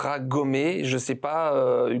faudra gommer. Je ne sais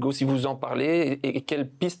pas, Hugo, si vous en parlez, et quelle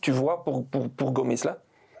piste tu vois pour gommer cela ?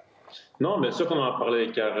 Non, bien sûr qu'on en a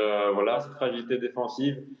parlé, car voilà, cette fragilité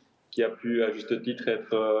défensive qui a pu, à juste titre,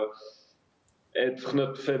 être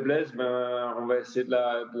notre faiblesse, on va essayer de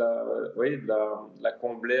la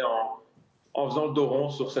combler en faisant le dos rond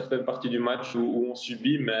sur certaines parties du match où on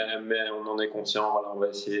subit, mais on en est conscient. Voilà, on va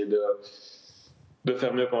essayer de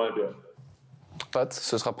faire mieux pendant les playoffs. Pat,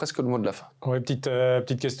 ce sera presque le mot de la fin. Oui,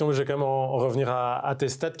 petite question, je vais quand même en revenir à tes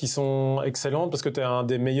stats qui sont excellentes, parce que tu es un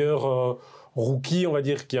des meilleurs rookie, on va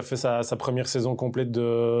dire, qui a fait sa première saison complète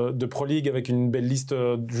de Pro League avec une belle liste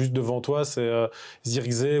juste devant toi. C'est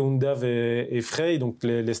Zirkzee, Undav et Frey. Donc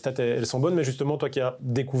les stats, elles sont bonnes. Mais justement, toi qui as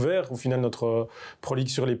découvert au final notre Pro League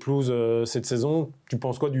sur les pelouses cette saison, tu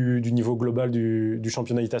penses quoi du niveau global du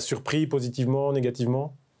championnat ? Il t'a surpris positivement,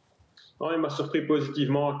 négativement ? Non, il m'a surpris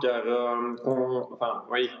positivement car par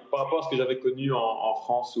rapport à ce que j'avais connu en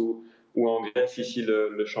France ou en Grèce, ici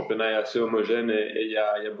le championnat est assez homogène et il y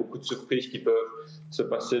a beaucoup de surprises qui peuvent se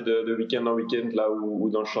passer de week-end en week-end, là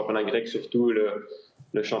où dans le championnat grec surtout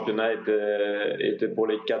le championnat était pour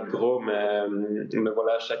les 4 gros, mais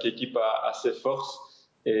voilà, chaque équipe a ses forces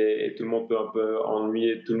et tout le monde peut un peu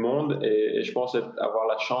ennuyer tout le monde et je pense avoir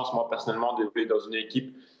la chance, moi personnellement, d'évoluer dans une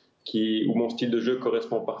équipe où mon style de jeu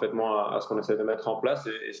correspond parfaitement à ce qu'on essaie de mettre en place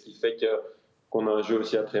et ce qui fait qu'on a un jeu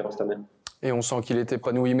aussi attrayant cette année. Et on sent qu'il est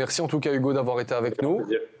épanoui. Merci en tout cas Hugo d'avoir été avec nous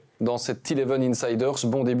dans cette 11 Insiders.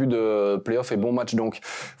 Bon début de play-off et bon match donc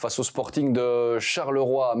face au Sporting de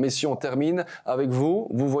Charleroi. Messieurs, on termine avec vous.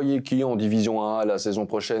 Vous voyez qui en Division 1 la saison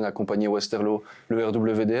prochaine accompagné Westerlo, le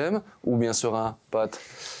RWDM ou bien Serein, Pat ?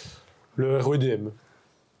 Le RWDM.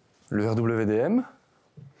 Le RWDM ?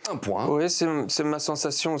 Un point. Oui, c'est ma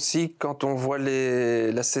sensation aussi quand on voit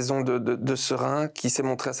la saison de Serein qui s'est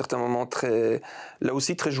montrée à certains moments là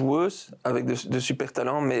aussi très joueuse avec de super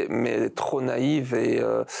talents, mais trop naïve et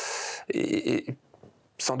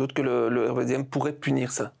sans doute que le RWDM pourrait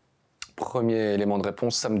punir ça. Premier élément de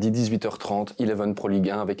réponse, samedi 18h30, 11 Pro Ligue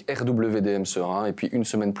 1 avec RWDM Serein. Et puis une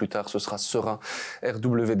semaine plus tard, ce sera Serein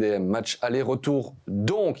RWDM. Match aller-retour.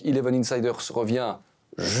 Donc, 11 Insiders revient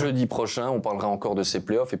jeudi prochain, on parlera encore de ces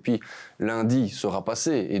playoffs et puis lundi sera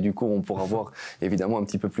passé et du coup on pourra voir évidemment un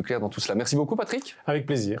petit peu plus clair dans tout cela. Merci beaucoup Patrick. Avec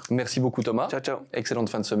plaisir. Merci beaucoup Thomas. Ciao, ciao. Excellente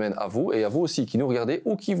fin de semaine à vous et à vous aussi qui nous regardez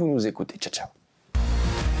ou qui vous nous écoutez. Ciao, ciao.